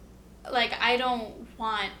view, like, I don't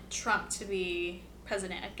want Trump to be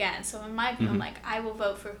president again. So in my view, I'm like, I will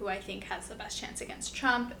vote for who I think has the best chance against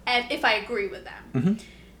Trump, and if I agree with them.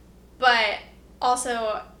 But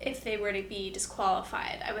also, if they were to be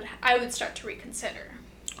disqualified, I would start to reconsider.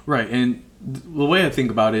 Right, and the way I think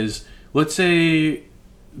about it is, let's say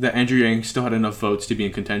that Andrew Yang still had enough votes to be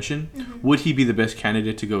in contention. Would he be the best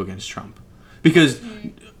candidate to go against Trump? Because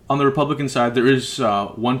on the Republican side, there is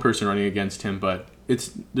one person running against him, but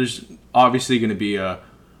there's obviously going to be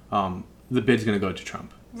the bid's going to go to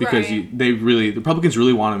Trump because the Republicans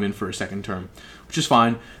really want him in for a second term, which is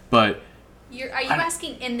fine. But are you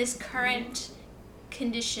asking in this current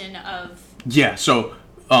condition of? Yeah. So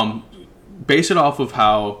base it off of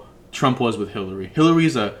how Trump was with Hillary. Hillary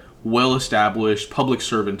is a well-established public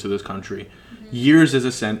servant to this country, years as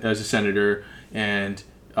a senator and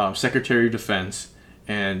Secretary of Defense,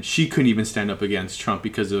 and she couldn't even stand up against Trump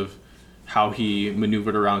because of how he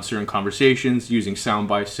maneuvered around certain conversations, using sound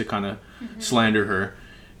bites to kind of slander her.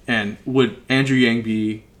 And would Andrew Yang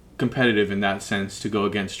be competitive in that sense to go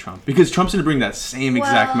against Trump, because Trump's going to bring that same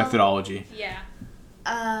exact methodology. Yeah.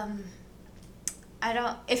 I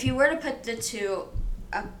don't. If you were to put the two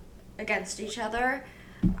up against each other,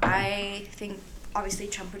 I think obviously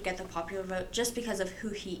Trump would get the popular vote just because of who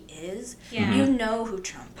he is. Yeah. You know who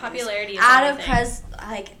Trump Popularity is. is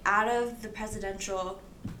everything. Out of the presidential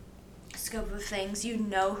scope of things, you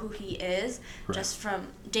know who he is just from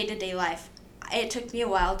day-to-day life. It took me a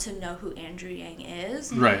while to know who Andrew Yang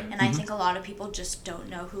is. Right. And I think a lot of people just don't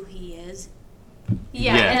know who he is.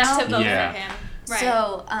 Yeah, enough to vote for him.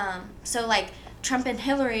 Right. So like Trump and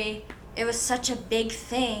Hillary, it was such a big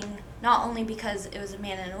thing, not only because it was a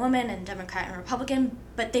man and a woman and Democrat and Republican,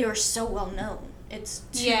 but they were so well known. It's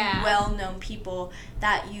two well-known people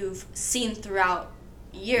that you've seen throughout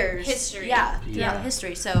years. History. Yeah, throughout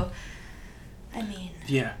history. So, I mean.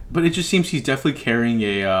 Yeah, but it just seems he's definitely carrying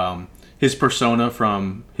a his persona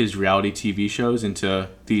from his reality TV shows into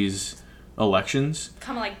these elections.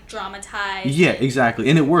 Kind of like dramatized. Yeah, exactly.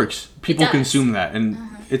 And it works. People consume that. And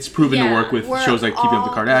it's proven to work with shows like Keeping Up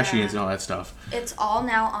with the Kardashians and all that stuff. It's all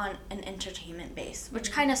now on an entertainment base,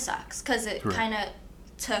 which kind of sucks because it kind of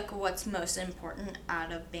took what's most important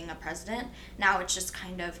out of being a president. Now it's just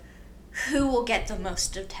kind of who will get the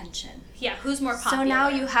most attention. Yeah, who's more popular. So now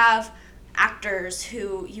you have actors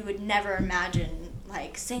who you would never imagine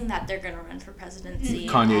like saying that they're going to run for presidency.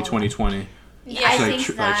 Kanye 2020. Yeah, I think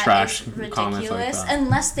that trash is ridiculous like that.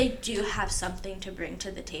 unless they do have something to bring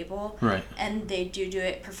to the table. Right. And they do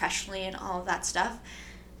it professionally and all of that stuff.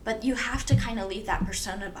 But you have to kind of leave that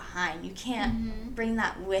persona behind. You can't bring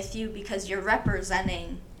that with you because you're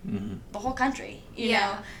representing the whole country, you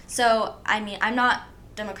know? So, I mean, I'm not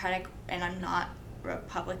Democratic and I'm not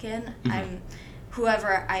Republican. I'm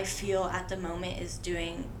whoever I feel at the moment is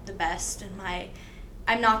doing the best in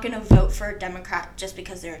I'm not going to vote for a Democrat just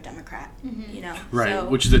because they're a Democrat, you know? Right, so,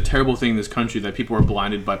 which is a terrible thing in this country, that people are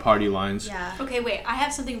blinded by party lines. Yeah. Okay, wait. I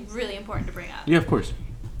have something really important to bring up. Yeah, of course.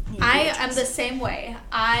 I am the same way.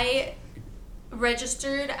 I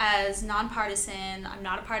registered as nonpartisan. I'm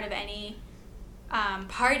not a part of any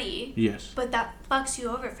party. Yes. But that fucks you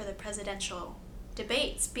over for the presidential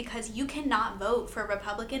debates because you cannot vote for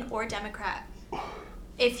Republican or Democrat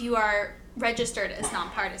if you are registered as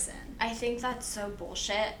nonpartisan. I think that's so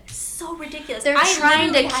bullshit. So ridiculous. They're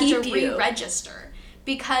trying to keep had to you. re-register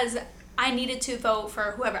because I needed to vote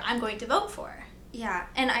for whoever I'm going to vote for. Yeah,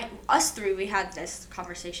 and us three, we had this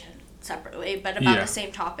conversation separately, but about the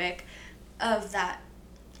same topic of that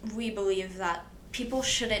we believe that people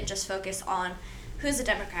shouldn't just focus on who's a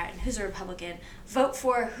Democrat and who's a Republican. Vote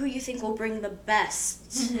for who you think will bring the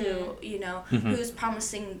best to, you know, who's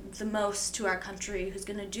promising the most to our country, who's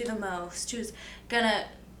going to do the most, who's going to,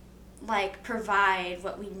 like, provide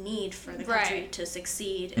what we need for the country to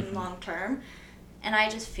succeed in long term. And I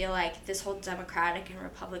just feel like this whole Democratic and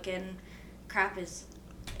Republican crap is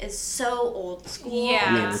so old school.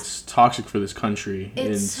 Yeah. It's toxic for this country.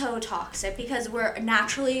 It's so toxic because we're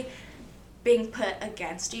naturally being put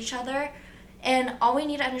against each other. And all we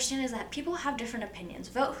need to understand is that people have different opinions.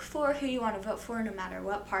 Vote for who you want to vote for no matter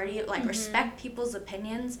what party. Like, respect people's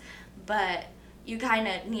opinions, but you kind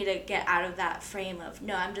of need to get out of that frame of,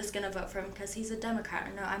 no, I'm just going to vote for him because he's a Democrat.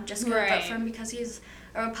 Or no, I'm just going to vote for him because he's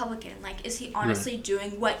a Republican. Like, is he honestly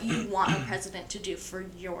doing what you want a president to do for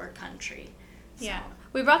your country? So. Yeah.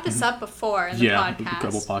 We brought this up before in the podcast. a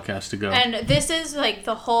couple podcasts ago. And this is like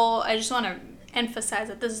the whole, I just want to emphasize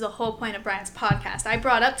that this is the whole point of Brian's podcast. I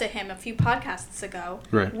brought up to him a few podcasts ago,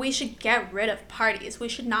 we should get rid of parties. We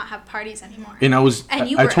should not have parties anymore. And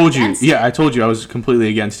I told you I was completely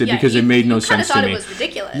against it because it made no sense to me. You kind of thought it was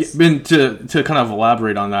ridiculous. Yeah, and to kind of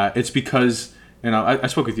elaborate on that, it's because, you know, I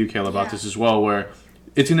spoke with you, Kayla, about this as well, where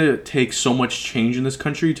it's going to take so much change in this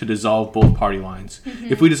country to dissolve both party lines.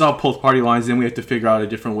 If we dissolve both party lines, then we have to figure out a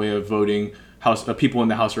different way of voting people in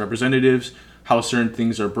the House of Representatives, how certain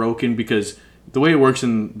things are broken, because the way it works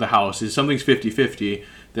in the House is something's 50-50,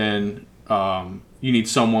 then you need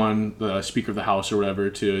someone, the Speaker of the House or whatever,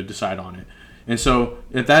 to decide on it. And so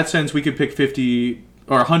in that sense, we could pick 50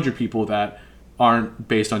 or 100 people that aren't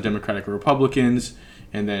based on Democratic or Republicans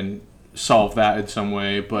and then solve that in some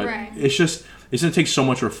way. But it's going to take so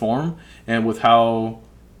much reform, and with how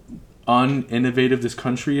uninnovative this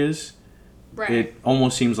country is, it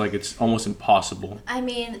almost seems like it's almost impossible. I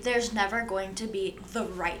mean, there's never going to be the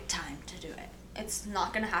right time to do it. It's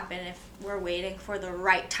not going to happen if we're waiting for the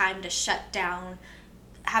right time to shut down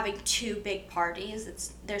having two big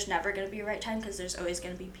parties. There's never going to be a right time because there's always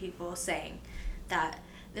going to be people saying that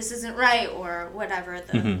this isn't right or whatever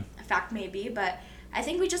the fact may be. But I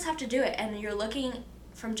think we just have to do it. And you're looking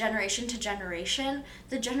from generation to generation,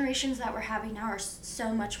 the generations that we're having now are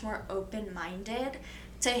so much more open-minded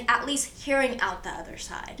to at least hearing out the other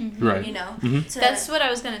side. Right. You know? That's what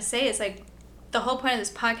I was going to say is like the whole point of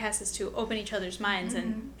this podcast is to open each other's minds.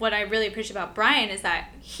 And what I really appreciate about Brian is that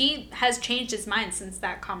he has changed his mind since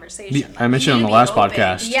that conversation. I mentioned on the last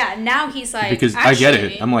podcast. Yeah, now he's like, because actually, I get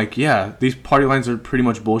it. I'm like, yeah, these party lines are pretty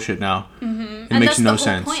much bullshit now. It makes no sense. And that's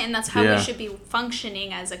the whole point, and that's how we should be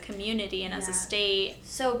functioning as a community and as a state.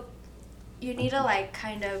 So you need to like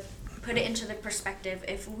kind of put it into the perspective.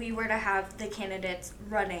 If we were to have the candidates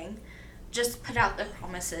running, just put out their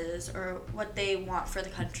promises or what they want for the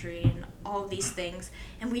country and all of these things,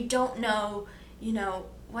 and we don't know, you know,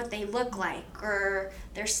 what they look like or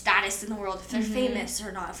their status in the world, if they're famous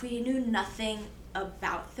or not, if we knew nothing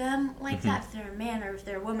about them like that, if they're a man or if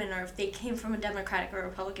they're a woman or if they came from a Democratic or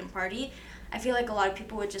Republican Party, I feel like a lot of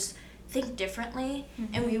people would just think differently,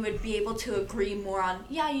 and we would be able to agree more on,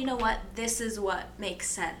 yeah, you know what, this is what makes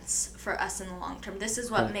sense for us in the long term. This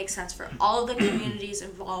is what makes sense for all of the communities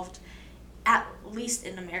involved, at least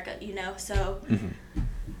in America, you know? So,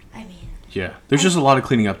 I mean... Yeah, there's just a lot of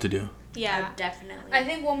cleaning up to do. Yeah. Definitely. I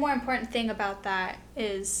think one more important thing about that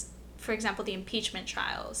is, for example, the impeachment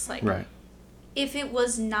trials. Like, if it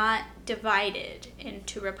was not divided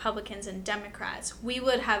into Republicans and Democrats, we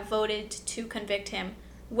would have voted to convict him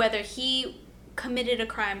whether he committed a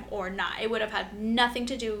crime or not. It would have had nothing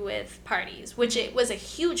to do with parties, which it was a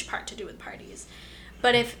huge part to do with parties.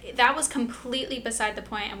 But if that was completely beside the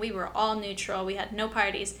point and we were all neutral, we had no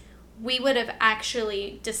parties, we would have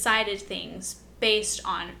actually decided things based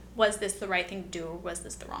on, was this the right thing to do or was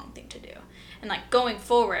this the wrong thing to do? And like going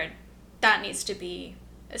forward, that needs to be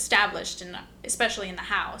established, especially in the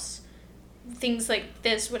House. Things like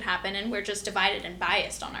this would happen and we're just divided and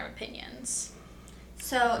biased on our opinions.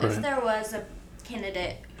 So if there was a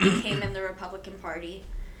candidate who came in the Republican Party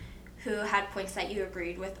who had points that you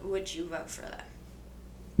agreed with, would you vote for them?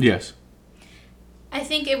 Yes. I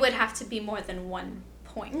think it would have to be more than 1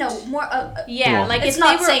 point. No, more. Like it's if not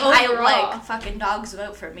they were saying overall, I like fucking dogs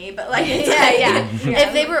vote for me, but like it's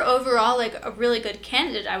If they were overall like a really good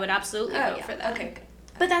candidate, I would absolutely vote for them. Okay, good.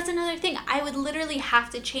 But that's another thing. I would literally have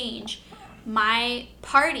to change my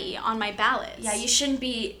party on my ballots. Yeah, you shouldn't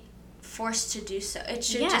be forced to do so. It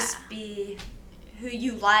should just be who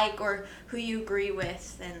you like or who you agree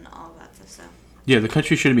with and all that stuff. Yeah, the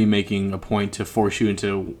country shouldn't be making a point to force you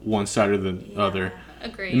into one side or the other.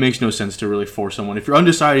 Agreed. It makes no sense to really force someone. If you're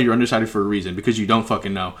undecided, you're undecided for a reason because you don't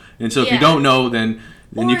fucking know. And so if you don't know, then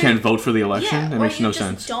you can't vote for the election. It makes no sense.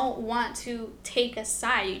 You just don't want to take a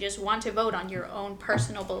side. You just want to vote on your own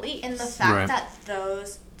personal beliefs. And the fact that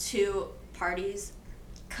those two parties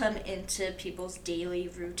come into people's daily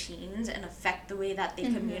routines and affect the way that they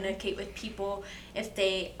communicate with people if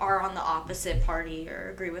they are on the opposite party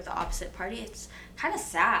or agree with the opposite party, it's kind of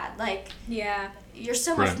sad. Like, you're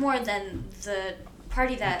so much more than the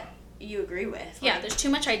party that you agree with. Yeah, there's too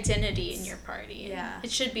much identity in your party. Yeah. It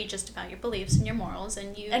should be just about your beliefs and your morals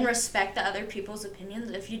and you... And respect the other people's opinions.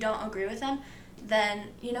 If you don't agree with them, then,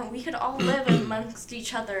 you know, we could all live amongst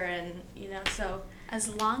each other and, you know, so... As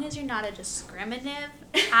long as you're not a discriminative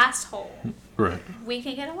asshole, we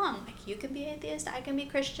can get along. Like, you can be atheist, I can be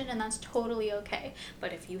Christian, and that's totally okay.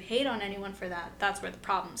 But if you hate on anyone for that, that's where the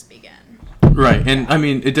problems begin. Right, and I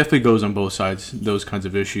mean, it definitely goes on both sides, those kinds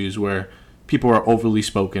of issues where people are overly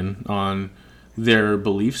spoken on their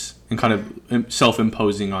beliefs and kind of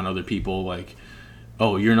self-imposing on other people, like,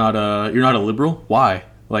 oh, you're not a liberal? Why?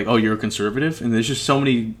 Like, oh, you're a conservative? And there's just so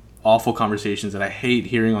many awful conversations that I hate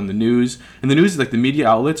hearing on the news. And the news, like the media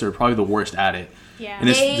outlets, are probably the worst at it. Yeah. And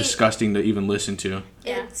it's disgusting to even listen to.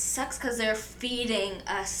 It sucks because they're feeding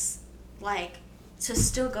us, like, to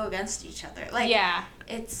still go against each other. Like,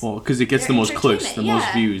 it's... Well, because it gets the most clicks, the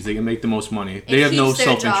most views. They can make the most money. They have no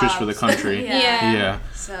self-interest for the country. Yeah.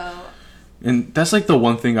 So... And that's, like, the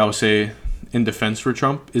one thing I would say in defense for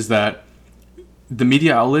Trump is that the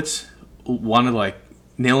media outlets want to, like,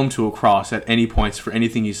 nail him to a cross at any points for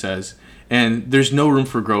anything he says, and there's no room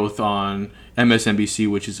for growth on MSNBC,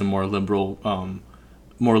 which is a more liberal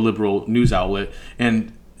news outlet,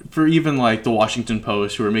 and for even like the Washington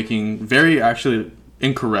Post, who are making very actually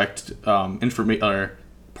incorrect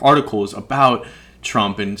articles about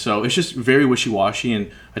Trump, and so it's just very wishy-washy.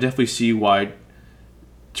 And I definitely see why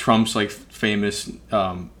Trump's like famous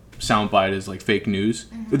soundbite is like fake news.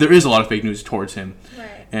 There is a lot of fake news towards him,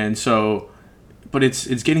 and so. But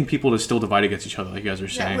it's getting people to still divide against each other, like you guys were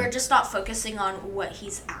saying. Yeah, we're just not focusing on what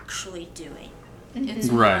he's actually doing. It's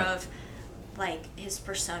more of, like, his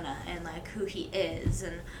persona and, like, who he is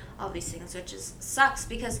and all these things, which sucks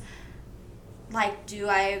because, like, do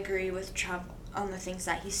I agree with Trump on the things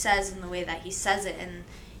that he says and the way that he says it and,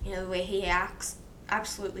 you know, the way he acts.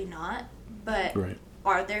 Absolutely not. But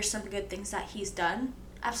are there some good things that he's done?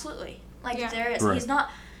 Absolutely. Like, there is. Right.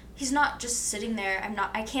 He's not just sitting there.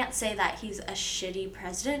 I can't say that he's a shitty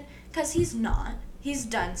president, because he's not. He's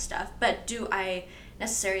done stuff. But do I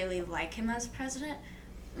necessarily like him as president?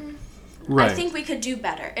 Right. I think we could do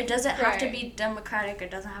better. It doesn't have to be Democratic.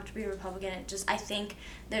 It doesn't have to be Republican. I think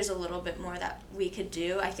there's a little bit more that we could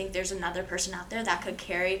do. I think there's another person out there that could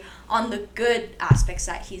carry on the good aspects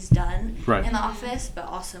that he's done in the office, but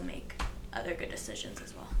also make other good decisions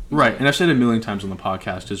as well. Right. And I've said it a million times on the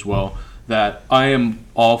podcast as well that I am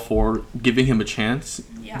all for giving him a chance.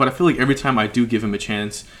 Yeah. But I feel like every time I do give him a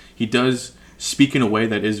chance, he does speak in a way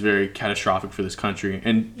that is very catastrophic for this country,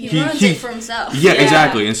 and he ruins it for himself. Yeah,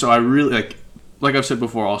 exactly. And so I really like I've said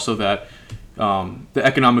before also that the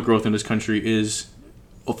economic growth in this country is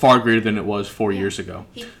far greater than it was 4 years ago.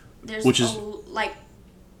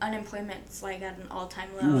 Unemployment's like at an all-time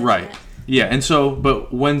low. Right. Yeah, and so,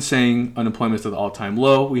 but when saying unemployment's at an all-time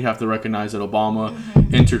low, we have to recognize that Obama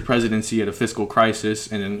entered presidency at a fiscal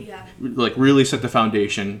crisis and then really set the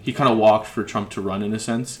foundation. He kind of walked for Trump to run in a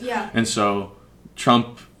sense. Yeah. And so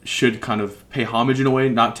Trump should kind of pay homage in a way,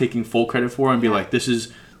 not taking full credit for it and be like, this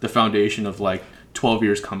is the foundation of 12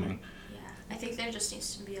 years coming. Yeah. I think there just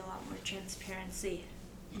needs to be a lot more transparency.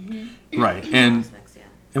 Right.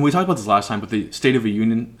 And we talked about this last time, but the State of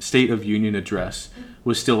Union address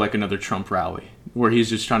was still like another Trump rally, where he's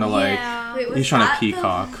just trying to he's trying to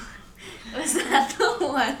peacock. Was that the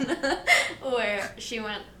one where she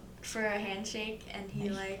went for a handshake and he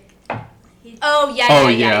Oh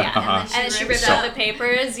yeah. Uh-huh. And then she ripped out the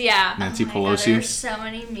papers. Yeah. Nancy Pelosi. God, there's so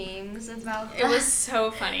many memes about that. It was so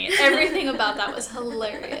funny. Everything about that was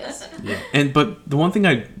hilarious. Yeah. But the one thing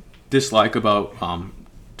I dislike about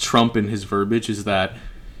Trump and his verbiage is that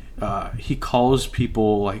he calls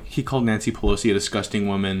people he called Nancy Pelosi a disgusting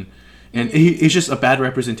woman, and he's just a bad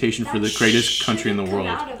representation for the greatest country in the world.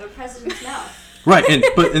 Out of a president's mouth. Right, and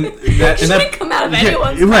that shouldn't come out of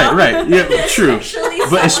anyone's mouth. Right, yeah, true.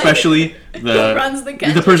 But especially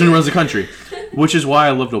the person who runs the country, which is why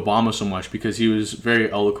I loved Obama so much, because he was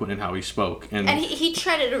very eloquent in how he spoke, and he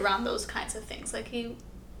treaded around those kinds of things. Like, he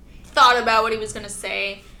thought about what he was going to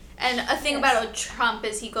say. And a thing about Trump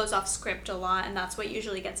is he goes off script a lot, and that's what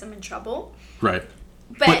usually gets him in trouble. Right.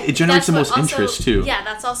 But it generates the most interest, too. Yeah,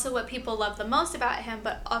 that's also what people love the most about him,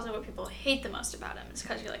 but also what people hate the most about him. Is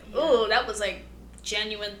because you're like, oh, that was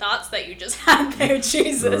genuine thoughts that you just had there,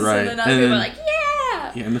 Jesus. Right. And then other people are like,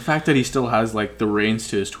 yeah. Yeah, and the fact that he still has the reins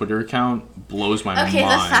to his Twitter account blows my mind. Okay, the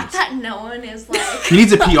fact that no one is he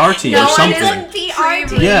needs a PR team or something. No one is PR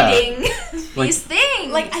team these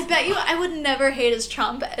things. I bet you I would never hate as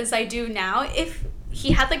Trump as I do now if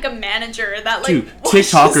he had a manager that Dude,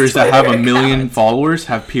 TikTokers that have 1 million followers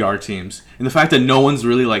have PR teams. And the fact that no one's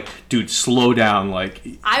really dude, slow down, I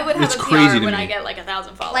would have it's a crazy PR when I get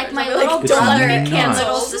 1,000 followers. My little brother and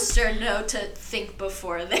little sister know to think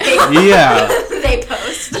before they they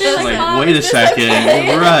post. Wait a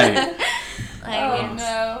second. Right. Oh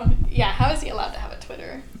no. Yeah, how is he allowed to have a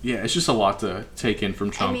Twitter? Yeah, it's just a lot to take in from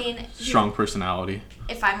Trump. Strong personality.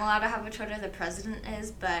 If I'm allowed to have a Twitter, the president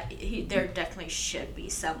is, but there definitely should be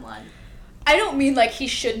someone. I don't mean he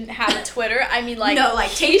shouldn't have a Twitter. I mean no,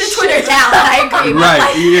 take the Twitter down. I agree.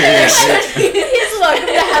 Right. Yeah. He's welcome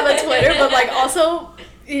to have a Twitter, but also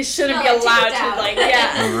he shouldn't be allowed to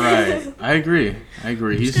Right. I agree.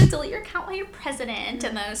 You're just gonna delete your account while you're president,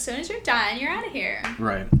 and then as soon as you're done, you're out of here.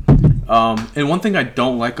 Right. And one thing I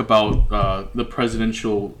don't like about the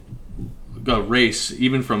presidential race,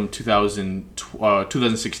 even from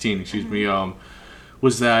 2016, excuse me,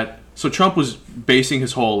 was that Trump was basing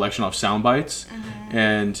his whole election off sound bites,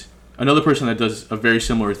 and another person that does a very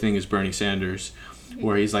similar thing is Bernie Sanders,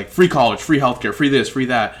 where he's free college, free healthcare, free this, free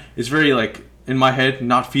that. It's very in my head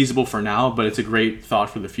not feasible for now, but it's a great thought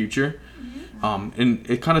for the future. And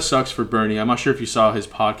it kind of sucks for Bernie. I'm not sure if you saw his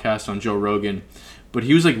podcast on Joe Rogan, but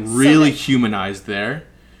he was really humanized there,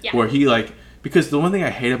 where he because the one thing I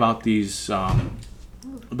hate about these, the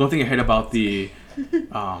one thing I hate about the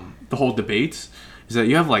whole debates is that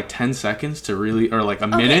you have 10 seconds to really, or a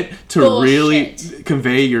minute to really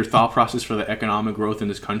convey your thought process for the economic growth in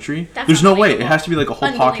this country. There's no way. It has to be a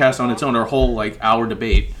whole podcast on its own, or a whole hour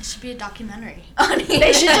debate. It should be a documentary.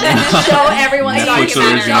 They should just show everyone a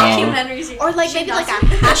documentary. Or maybe a half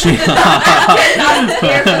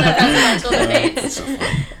there for the presidential debates.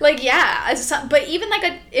 But even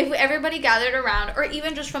if everybody gathered around, or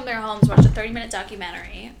even just from their homes, watched a 30-minute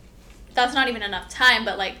documentary, that's not even enough time,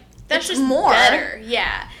 but that's just more better.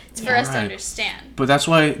 Yeah. It's for us to Right. understand. But that's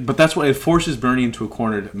why it forces Bernie into a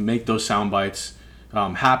corner to make those sound bites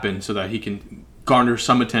happen so that he can garner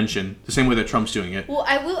some attention the same way that Trump's doing it. Well,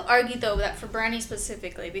 I will argue though that for Bernie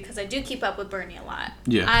specifically, because I do keep up with Bernie a lot.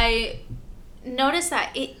 Yeah. I notice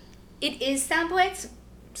that it is sound bites,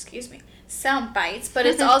 but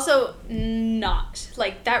it's also not.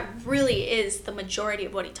 Like, that really is the majority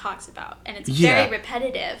of what he talks about. And it's very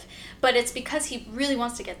repetitive, but it's because he really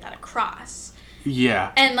wants to get that across.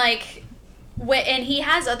 Yeah. And, like, and he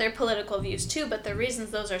has other political views too, but the reasons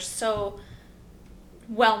those are so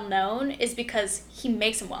well known is because he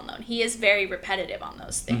makes them well known. He is very repetitive on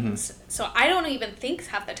those things. So I don't even think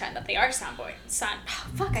half the time that they are sound bites. I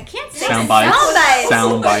can't say Sound bites. Sound bites.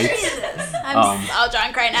 Sound bites. I'm so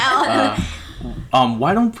drunk right now.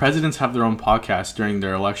 Why don't presidents have their own podcast during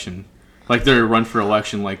their election? Like their run for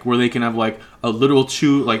election, like where they can have like a little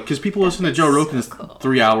because people listen to Joe Rogan's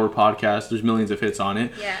 3-hour podcast. There's millions of hits on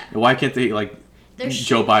it. Yeah. Why can't they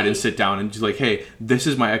Joe Biden sit down and just like, hey, this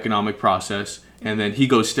is my economic process, and then he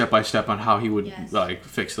goes step by step on how he would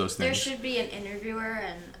fix those things. There should be an interviewer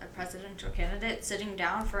and a presidential candidate sitting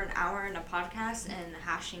down for an hour in a podcast and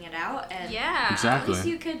hashing it out. And yeah. Exactly. At least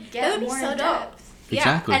you could That get would be more so in dope. depth.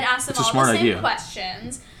 Exactly. Yeah, and ask them It's a all smart the same idea.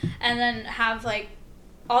 questions, and then have like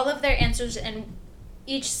all of their answers in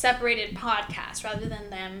each separated podcast rather than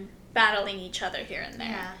them battling each other here and there.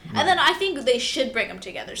 Yeah. And then I think they should bring them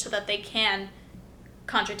together so that they can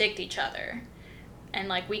contradict each other, and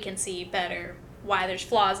like we can see better why there's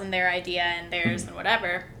flaws in their idea and theirs and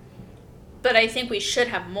whatever. But I think we should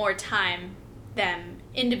have more time them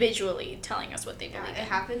individually telling us what they believe It in.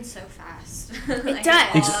 happens so fast. It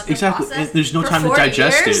does. Exactly. There's no time to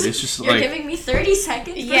digest it. It's just You're like giving me 30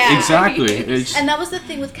 seconds. for Yeah. exactly. 30 years. It's And that was the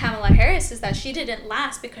thing with Kamala Harris, is that she didn't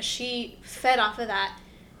last because she fed off of that,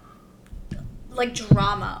 like,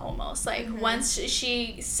 drama almost. Like, once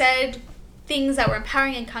she said things that were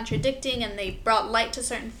empowering and contradicting, and they brought light to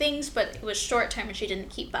certain things, but it was short term and she didn't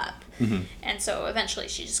keep up. And so eventually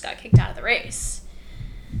she just got kicked out of the race.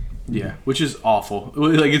 yeah, which is awful.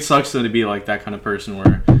 Like it sucks to be like that kind of person.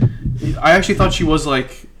 Where I actually thought she was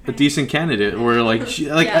like a decent candidate. Where like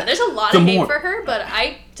she like Yeah, there's a lot the of hate more- for her, but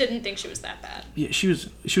I didn't think she was that bad. Yeah, she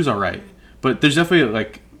was all right, but there's definitely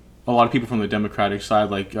like a lot of people from the Democratic side.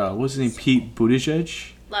 Like what's his name, Pete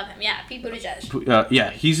Buttigieg. Love him, yeah. Pete Buttigieg. Yeah,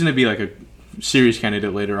 he's gonna be like a serious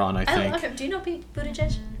candidate later on. I I think. love him. Do you know Pete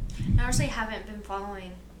Buttigieg? I honestly haven't been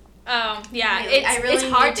following. Oh, yeah. Lately. I really it's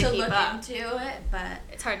hard need to keep look up. into it, but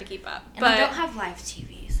It's hard to keep up. and But I don't have live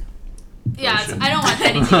TV, so yeah, Oh, shit. I don't watch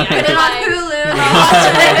any TV. I put it on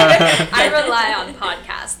rely, Hulu. I rely on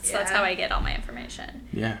podcasts. That's Yeah. how I get all my information.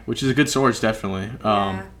 Yeah, which is a good source, definitely.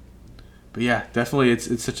 Yeah. But yeah, definitely,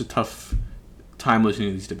 it's such a tough time listening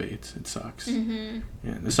to these debates. It sucks. Mm-hmm.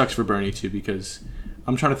 Yeah, it sucks for Bernie too, because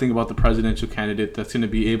I'm trying to think about the presidential candidate that's going to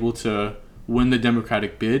be able to win the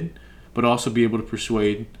Democratic bid, but also be able to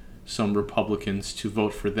persuade some Republicans to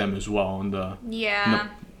vote for them as well in the Yeah.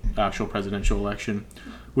 actual presidential election,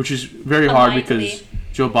 which is very hard Unlikely. because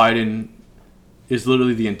Joe Biden is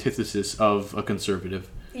literally the antithesis of a conservative,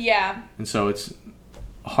 Yeah. and so it's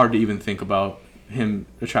hard to even think about him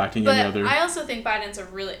attracting But any other. I also think Biden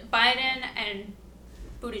and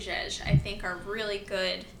Buttigieg, I think, are really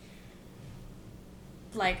good,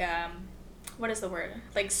 like, what is the word?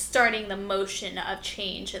 Like, starting the motion of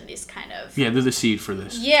change in these kind of... Yeah, they're the seed for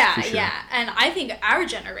this. Yeah, for sure. yeah. And I think our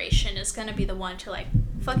generation is going to be the one to, like,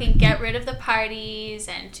 fucking get rid of the parties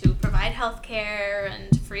and to provide healthcare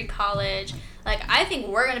and free college. Like, I think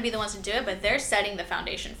we're going to be the ones to do it, but they're setting the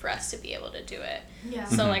foundation for us to be able to do it. Yeah.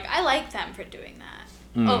 So, like, I like them for doing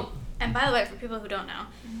that. Mm. Oh, and by the way, for people who don't know,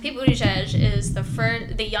 Pete Buttigieg is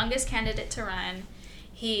the youngest candidate to run.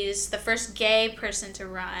 He's the first gay person to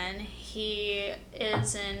run. He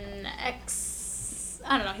is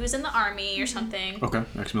I don't know, he was in the army or something. Okay,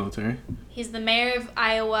 ex-military. He's the mayor of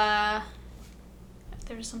Iowa.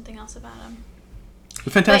 There was something else about him. A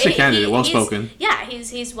fantastic But candidate, he's- well-spoken. Yeah,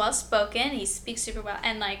 he's well-spoken. He speaks super well.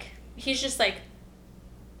 And, like, he's just, like,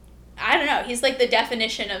 I don't know. He's, like, the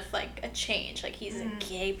definition of, like, a change. Like, he's a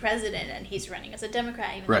gay president, and he's running as a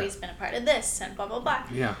Democrat, even Right. though he's been a part of this, and blah, blah, blah.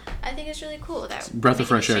 Yeah. I think it's really cool. That Breath of making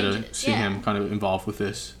fresh air to changes. see Yeah. him kind of involved with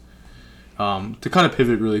this. To kind of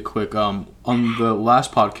pivot really quick, on the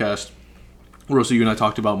last podcast, Rosa, you and I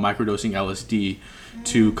talked about microdosing LSD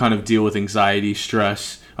to kind of deal with anxiety,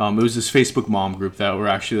 stress. It was this Facebook mom group that were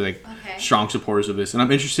actually like strong supporters of this. And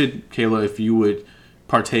I'm interested, Kayla, if you would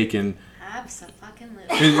partake in Absolutely.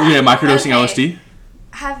 microdosing Okay. LSD.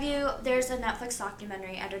 There's a Netflix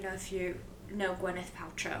documentary, I don't know if you know Gwyneth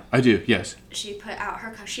Paltrow. I do, yes. She put out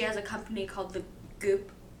she has a company called The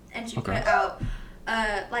Goop, and she Okay. put out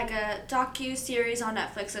like a docu-series on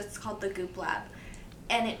Netflix. It's called The Goop Lab.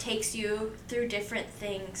 And it takes you through different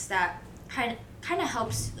things that kind of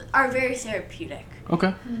helps, are very therapeutic.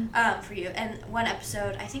 Okay. For you. And one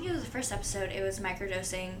episode, I think it was the first episode, it was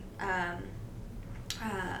microdosing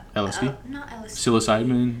LSD? Not LSD.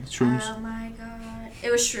 Psilocybin, shrooms? Oh my god.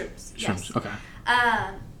 It was shrooms. Shrooms, Yes. okay.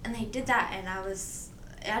 And they did that, and I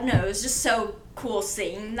don't know, it was just so cool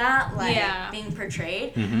seeing that, like, being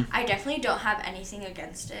portrayed. Mm-hmm. I definitely don't have anything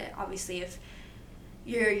against it. Obviously, if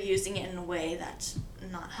you're using it in a way that's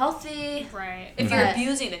not healthy. Right. If you're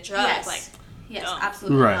abusing the drug, Yes, don't.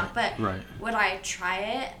 absolutely Right, not. But right. would I try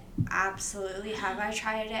it? Absolutely. Have I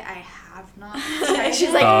tried it? I have not tried it.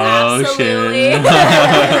 She's like, Oh, absolutely.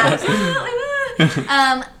 absolutely.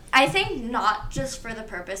 I think not just for the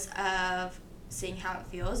purpose of seeing how it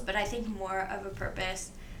feels, but I think more of a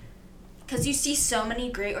purpose because you see so many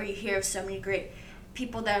great, or you hear of so many great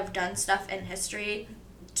people that have done stuff in history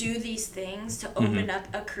do these things to open up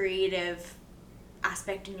a creative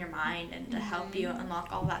aspect in your mind and to help you unlock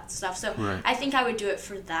all that stuff. So I think I would do it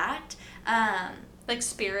for that. Like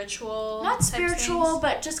spiritual? Not spiritual, things?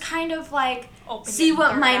 but just kind of like Open see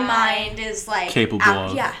what your my eye. mind is like capable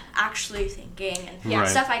of. Yeah, actually thinking and Right.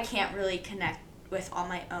 stuff I can't really connect with on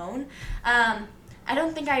my own. I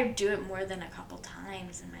don't think I do it more than a couple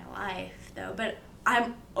times in my life though, but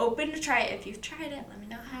I'm open to try it. If you've tried it, let me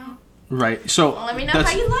know how. Right. So Let me know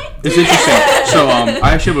how you liked it's it. interesting. So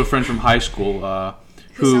I actually have a friend from high school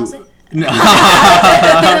Who sells it? No.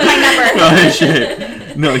 My number. Oh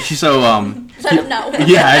shit. No, Let him know.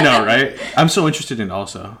 yeah, I know, right? I'm so interested in it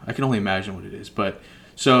also. I can only imagine what it is, but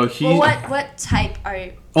so he. Well, what type are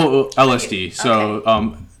you? Oh, LSD. Okay. So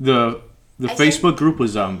the I Facebook think- group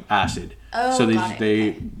was acid. Oh, so got it, they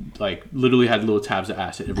okay. like literally had little tabs of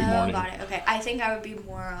acid every Oh, morning. got it. Okay, I think I would be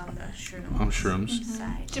more on the shrooms. On shrooms.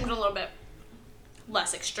 Side. Seems a little bit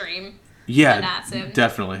less extreme Yeah, than acid.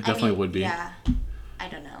 definitely I mean, would be. Yeah, I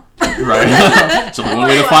don't know. Right. It's only one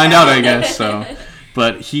way to find out, I guess. So,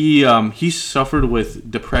 but he suffered with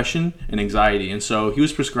depression and anxiety, and so he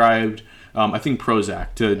was prescribed I think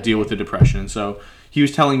Prozac to deal with the depression. And so he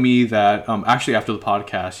was telling me that actually after the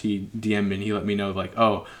podcast he DM'd me and he let me know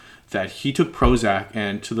that he took Prozac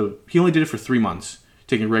and he only did it for 3 months,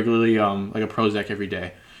 taking regularly like a Prozac every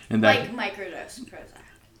day, and that Like microdose Prozac.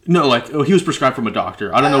 no, he was prescribed from a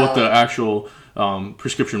doctor. I don't know what the actual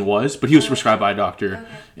prescription was, but he was prescribed by a doctor. Okay.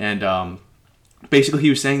 And basically he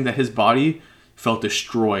was saying that his body felt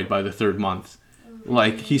destroyed by the 3rd month.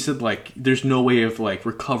 Like, he said, there's no way of,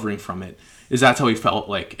 recovering from it. That's how he felt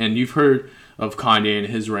like. And you've heard of Kanye and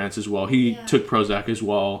his rants as well. He took Prozac as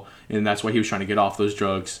well, and that's why he was trying to get off those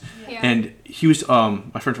drugs. Yeah. And he was,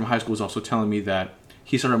 my friend from high school was also telling me that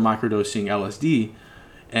he started microdosing LSD,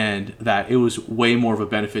 and that it was way more of a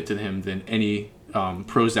benefit to him than any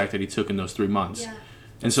Prozac that he took in those 3 months. Yeah.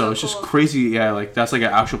 And so it's just cool. crazy. Yeah, that's like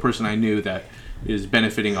an actual person I knew that is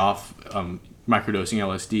benefiting off microdosing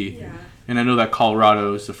LSD. Yeah. And I know that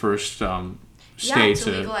Colorado is the first state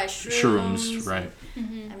to legalize shrooms. Right.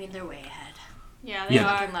 I mean, they're way ahead. Yeah, they Yeah.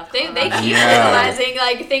 are. Fucking love They Colorado. keep Yeah.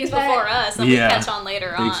 realizing things But- before us that Yeah. we catch on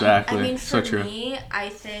later on. Exactly. I mean, so for true. me, I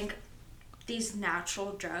think these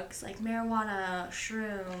natural drugs like marijuana,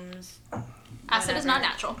 shrooms. Acid is not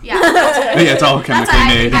natural. Yeah, that's what Yeah, it's all That's chemically why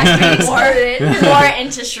made. I think I more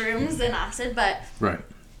into shrooms than acid, but Right.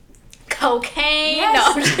 Cocaine.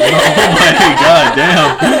 Yes. No. Oh my god,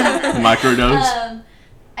 damn. Microdose.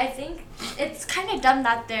 I think it's kind of dumb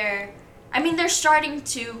that they're starting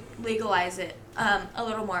to legalize it a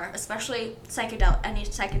little more, especially any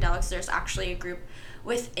psychedelics. There's actually a group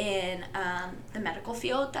within the medical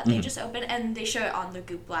field that they just opened, and they show it on the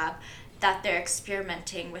Goop Lab that they're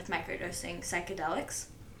experimenting with microdosing psychedelics.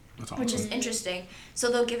 That's awesome. Which is interesting.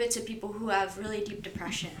 So they'll give it to people who have really deep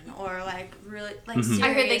depression or really serious.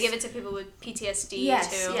 I heard they give it to people with PTSD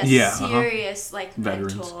yes, too. Yes, Yeah, serious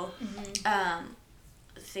Veterans. mental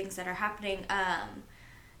things that are happening.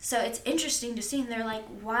 So it's interesting to see, and they're like,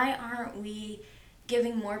 why aren't we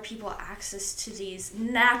giving more people access to these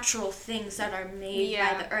natural things that are made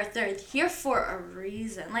by the earth? They're here for a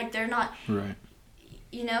reason. They're not, Right.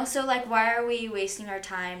 so why are we wasting our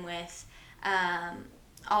time with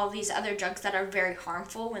all of these other drugs that are very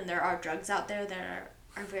harmful when there are drugs out there that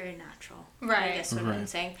are very natural? Right. I guess what I'm Right.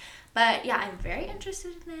 saying. But yeah, I'm very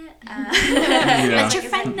interested in it. Yeah. Let your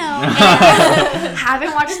friend know.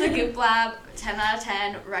 Haven't watched the Goop Lab. 10 out of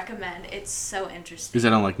 10. Recommend. It's so interesting. Is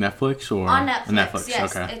that on Netflix or On Netflix,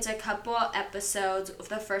 yes. Okay. It's a couple episodes.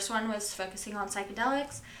 The first one was focusing on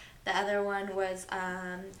psychedelics. The other one was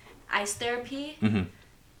ice therapy. Mhm.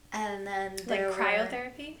 And then Like there were...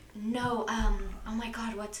 cryotherapy? No, oh my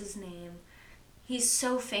god, what's his name? He's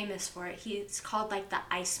so famous for it. He's called like the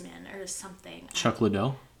Iceman or something. Chuck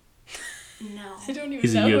Liddell. No. I don't even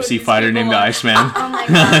He's a know who UFC these fighter people named the are. Iceman. Oh my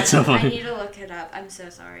god. That's so I funny. need to look it up. I'm so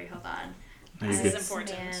sorry. Hold on. No, you're This good. is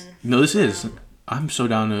important. Iceman. No, this is. from- I'm so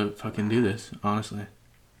down to fucking do this, honestly.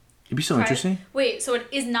 It'd be so interesting. Wait, so it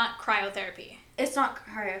is not cryotherapy. It's not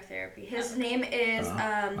cryotherapy. His name is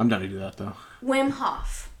I'm down to do that, though. Wim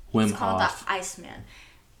Hof. Wim He's called Hof. the Iceman.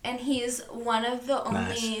 And he's one of the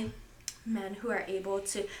Nice. only men who are able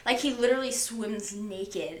to, like, he literally swims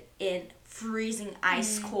naked in freezing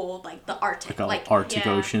ice cold, like the Arctic. Like a Arctic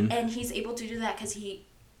yeah. Ocean. And he's able to do that because he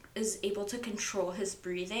is able to control his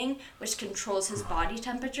breathing, which controls his body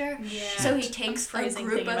temperature. Yeah. So he takes a freezing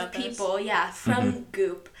group thinking of about this. people, from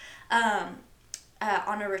Goop,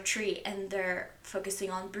 on a retreat, and they're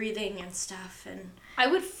focusing on breathing and stuff. And I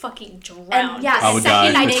would fucking drown. And, yeah, the I would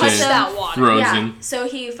second die. I That's touch it. that water. Frozen. yeah, so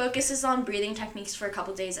he focuses on breathing techniques for a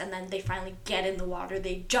couple days, and then they finally get in the water.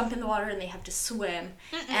 They jump in the water, and they have to swim.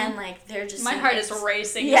 And like they're just My like, heart is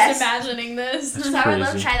racing Yes. just imagining this. That's So I would love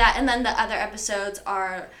to crazy. try that. And then the other episodes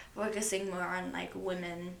are focusing more on like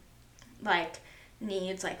women, like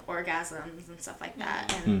needs, like orgasms and stuff like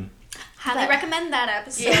that. And Highly But- recommend that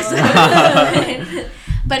episode. yes.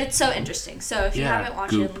 But it's so interesting. So if you Yeah, haven't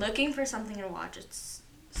watched Goop. it, looking for something to watch, it's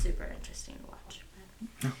super interesting to watch.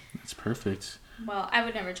 That's perfect. Well, I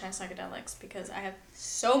would never try psychedelics because I have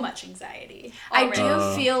so much anxiety. I already.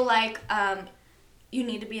 do feel like you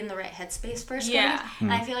need to be in the right headspace first. Yeah.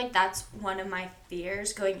 Going. And I feel like that's one of my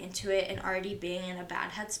fears, going into it and already being in a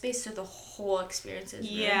bad headspace, so the whole experience is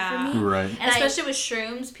Yeah. ruined for me. Right. And Especially with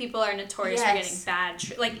shrooms, people are notorious for Yes. getting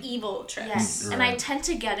bad, like evil trips. Yes, and I Right. tend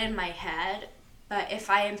to get in my head, but if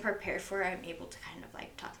I am prepared for it, I'm able to kind of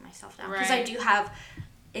like talk myself down, because I Right. do have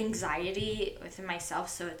anxiety within myself,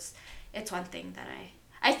 so it's one thing that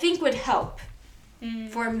I think would help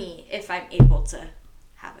for me if I'm able to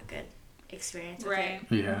have a good experience with Right.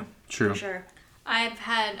 Yeah. it. True. For sure.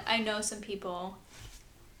 I know some people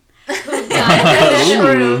who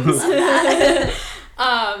died from shrooms.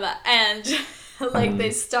 And like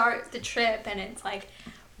they start the trip and it's like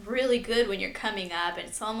really good when you're coming up, and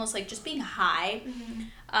it's almost like just being high.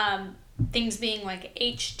 Things being like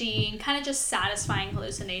HD and kind of just satisfying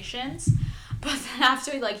hallucinations. But then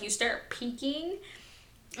after like you start peaking,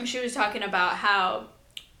 she was talking about how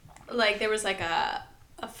like there was like a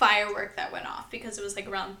firework that went off because it was like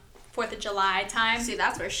around 4th of July time. See,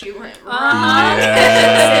 that's where she went wrong.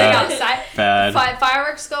 Yeah. Sitting outside. Bad.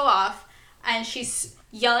 Fireworks go off, and she's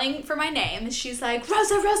yelling for my name. And she's like,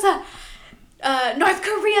 Rosa, North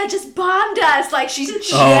Korea just bombed us. Like, she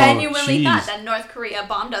genuinely jeez. thought that North Korea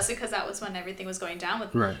bombed us because that was when everything was going down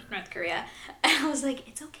with Right. North Korea. And I was like,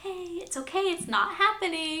 it's okay, it's not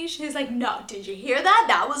happening. She's like, no, did you hear that?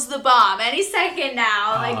 That was the bomb. Any second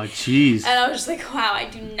now. Like, Oh, jeez. and I was just like, wow, I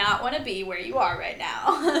do not want to be where you are right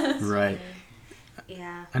now. Right.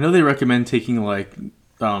 Yeah. I know they recommend taking like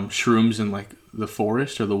shrooms in like the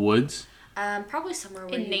forest or the woods. Probably somewhere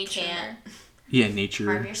where In you nature. can't Yeah, harm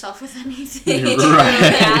nature. yourself with anything. Right.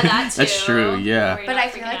 Yeah, that That's too. true, yeah. Where you're But not I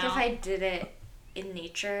feel freaking like if out. I did it in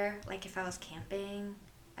nature, like if I was camping,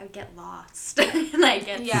 I would get lost. And I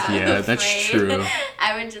get Yeah. so Yeah, that's afraid. true.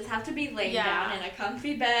 I would just have to be laying Yeah. down in a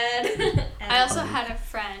comfy bed. I also had a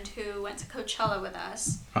friend who went to Coachella with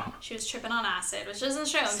us. Oh. She was tripping on acid, which isn't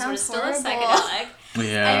shrooms, but Sounds it's still horrible. a psychedelic.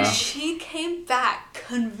 Yeah. And she came back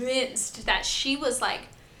convinced that she was like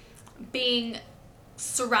being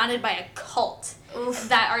surrounded by a cult. Oof.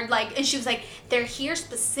 That are like, and she was like, they're here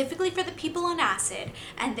specifically for the people on acid,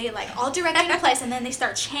 and they like all direct you to place, and then they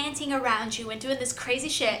start chanting around you and doing this crazy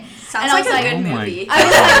shit. Sounds and I like was a like, good Oh my movie. God. I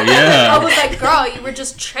was like, Yeah. I was like, girl, you were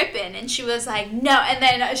just tripping. And she was like, no. And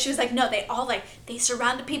then she was like, no, they all like, they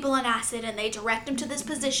surround the people on acid and they direct them to this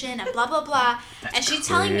position and blah, blah, blah. And she's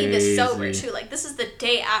telling me this sober crazy. too. Like, this is the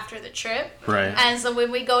day after the trip. Right. And so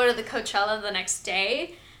when we go to the Coachella the next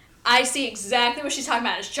day, I see exactly what she's talking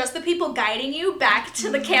about. It's just the people guiding you back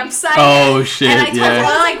to the campsite. Oh, shit, And I told her, yeah.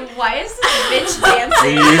 I was like, Why is this bitch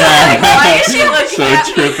dancing? Yeah. Why is she looking So at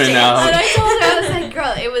me tripping out. And I told her, I was like,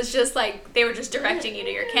 girl, it was just like, they were just directing you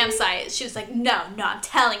to your campsite. She was like, no, I'm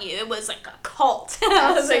telling you, it was like a cult.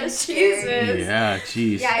 I was so like, scary. Jesus. Yeah,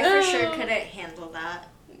 jeez. Yeah, I for sure couldn't handle that.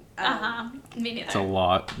 Uh-huh. Me neither. It's a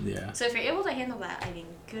lot. Yeah. So if you're able to handle that, I mean,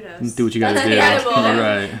 kudos. Do what you gotta do. Incredible.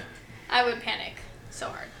 Right. I would panic so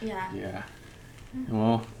hard. Yeah. Yeah.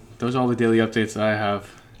 Well, those are all the daily updates that I have.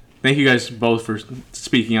 Thank you guys both for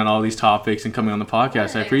speaking on all these topics and coming on the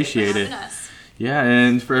podcast. I appreciate it. Having us. Yeah,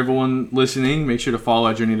 and for everyone listening, make sure to follow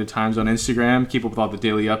at Journey to Times on Instagram. Keep up with all the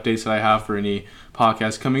daily updates that I have for any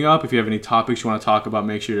podcasts coming up. If you have any topics you want to talk about,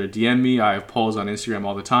 make sure to DM me. I have polls on Instagram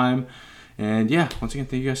all the time. And yeah, once again,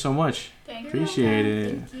 thank you guys so much. Thank you. Appreciate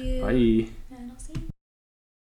it. Thank you. Bye.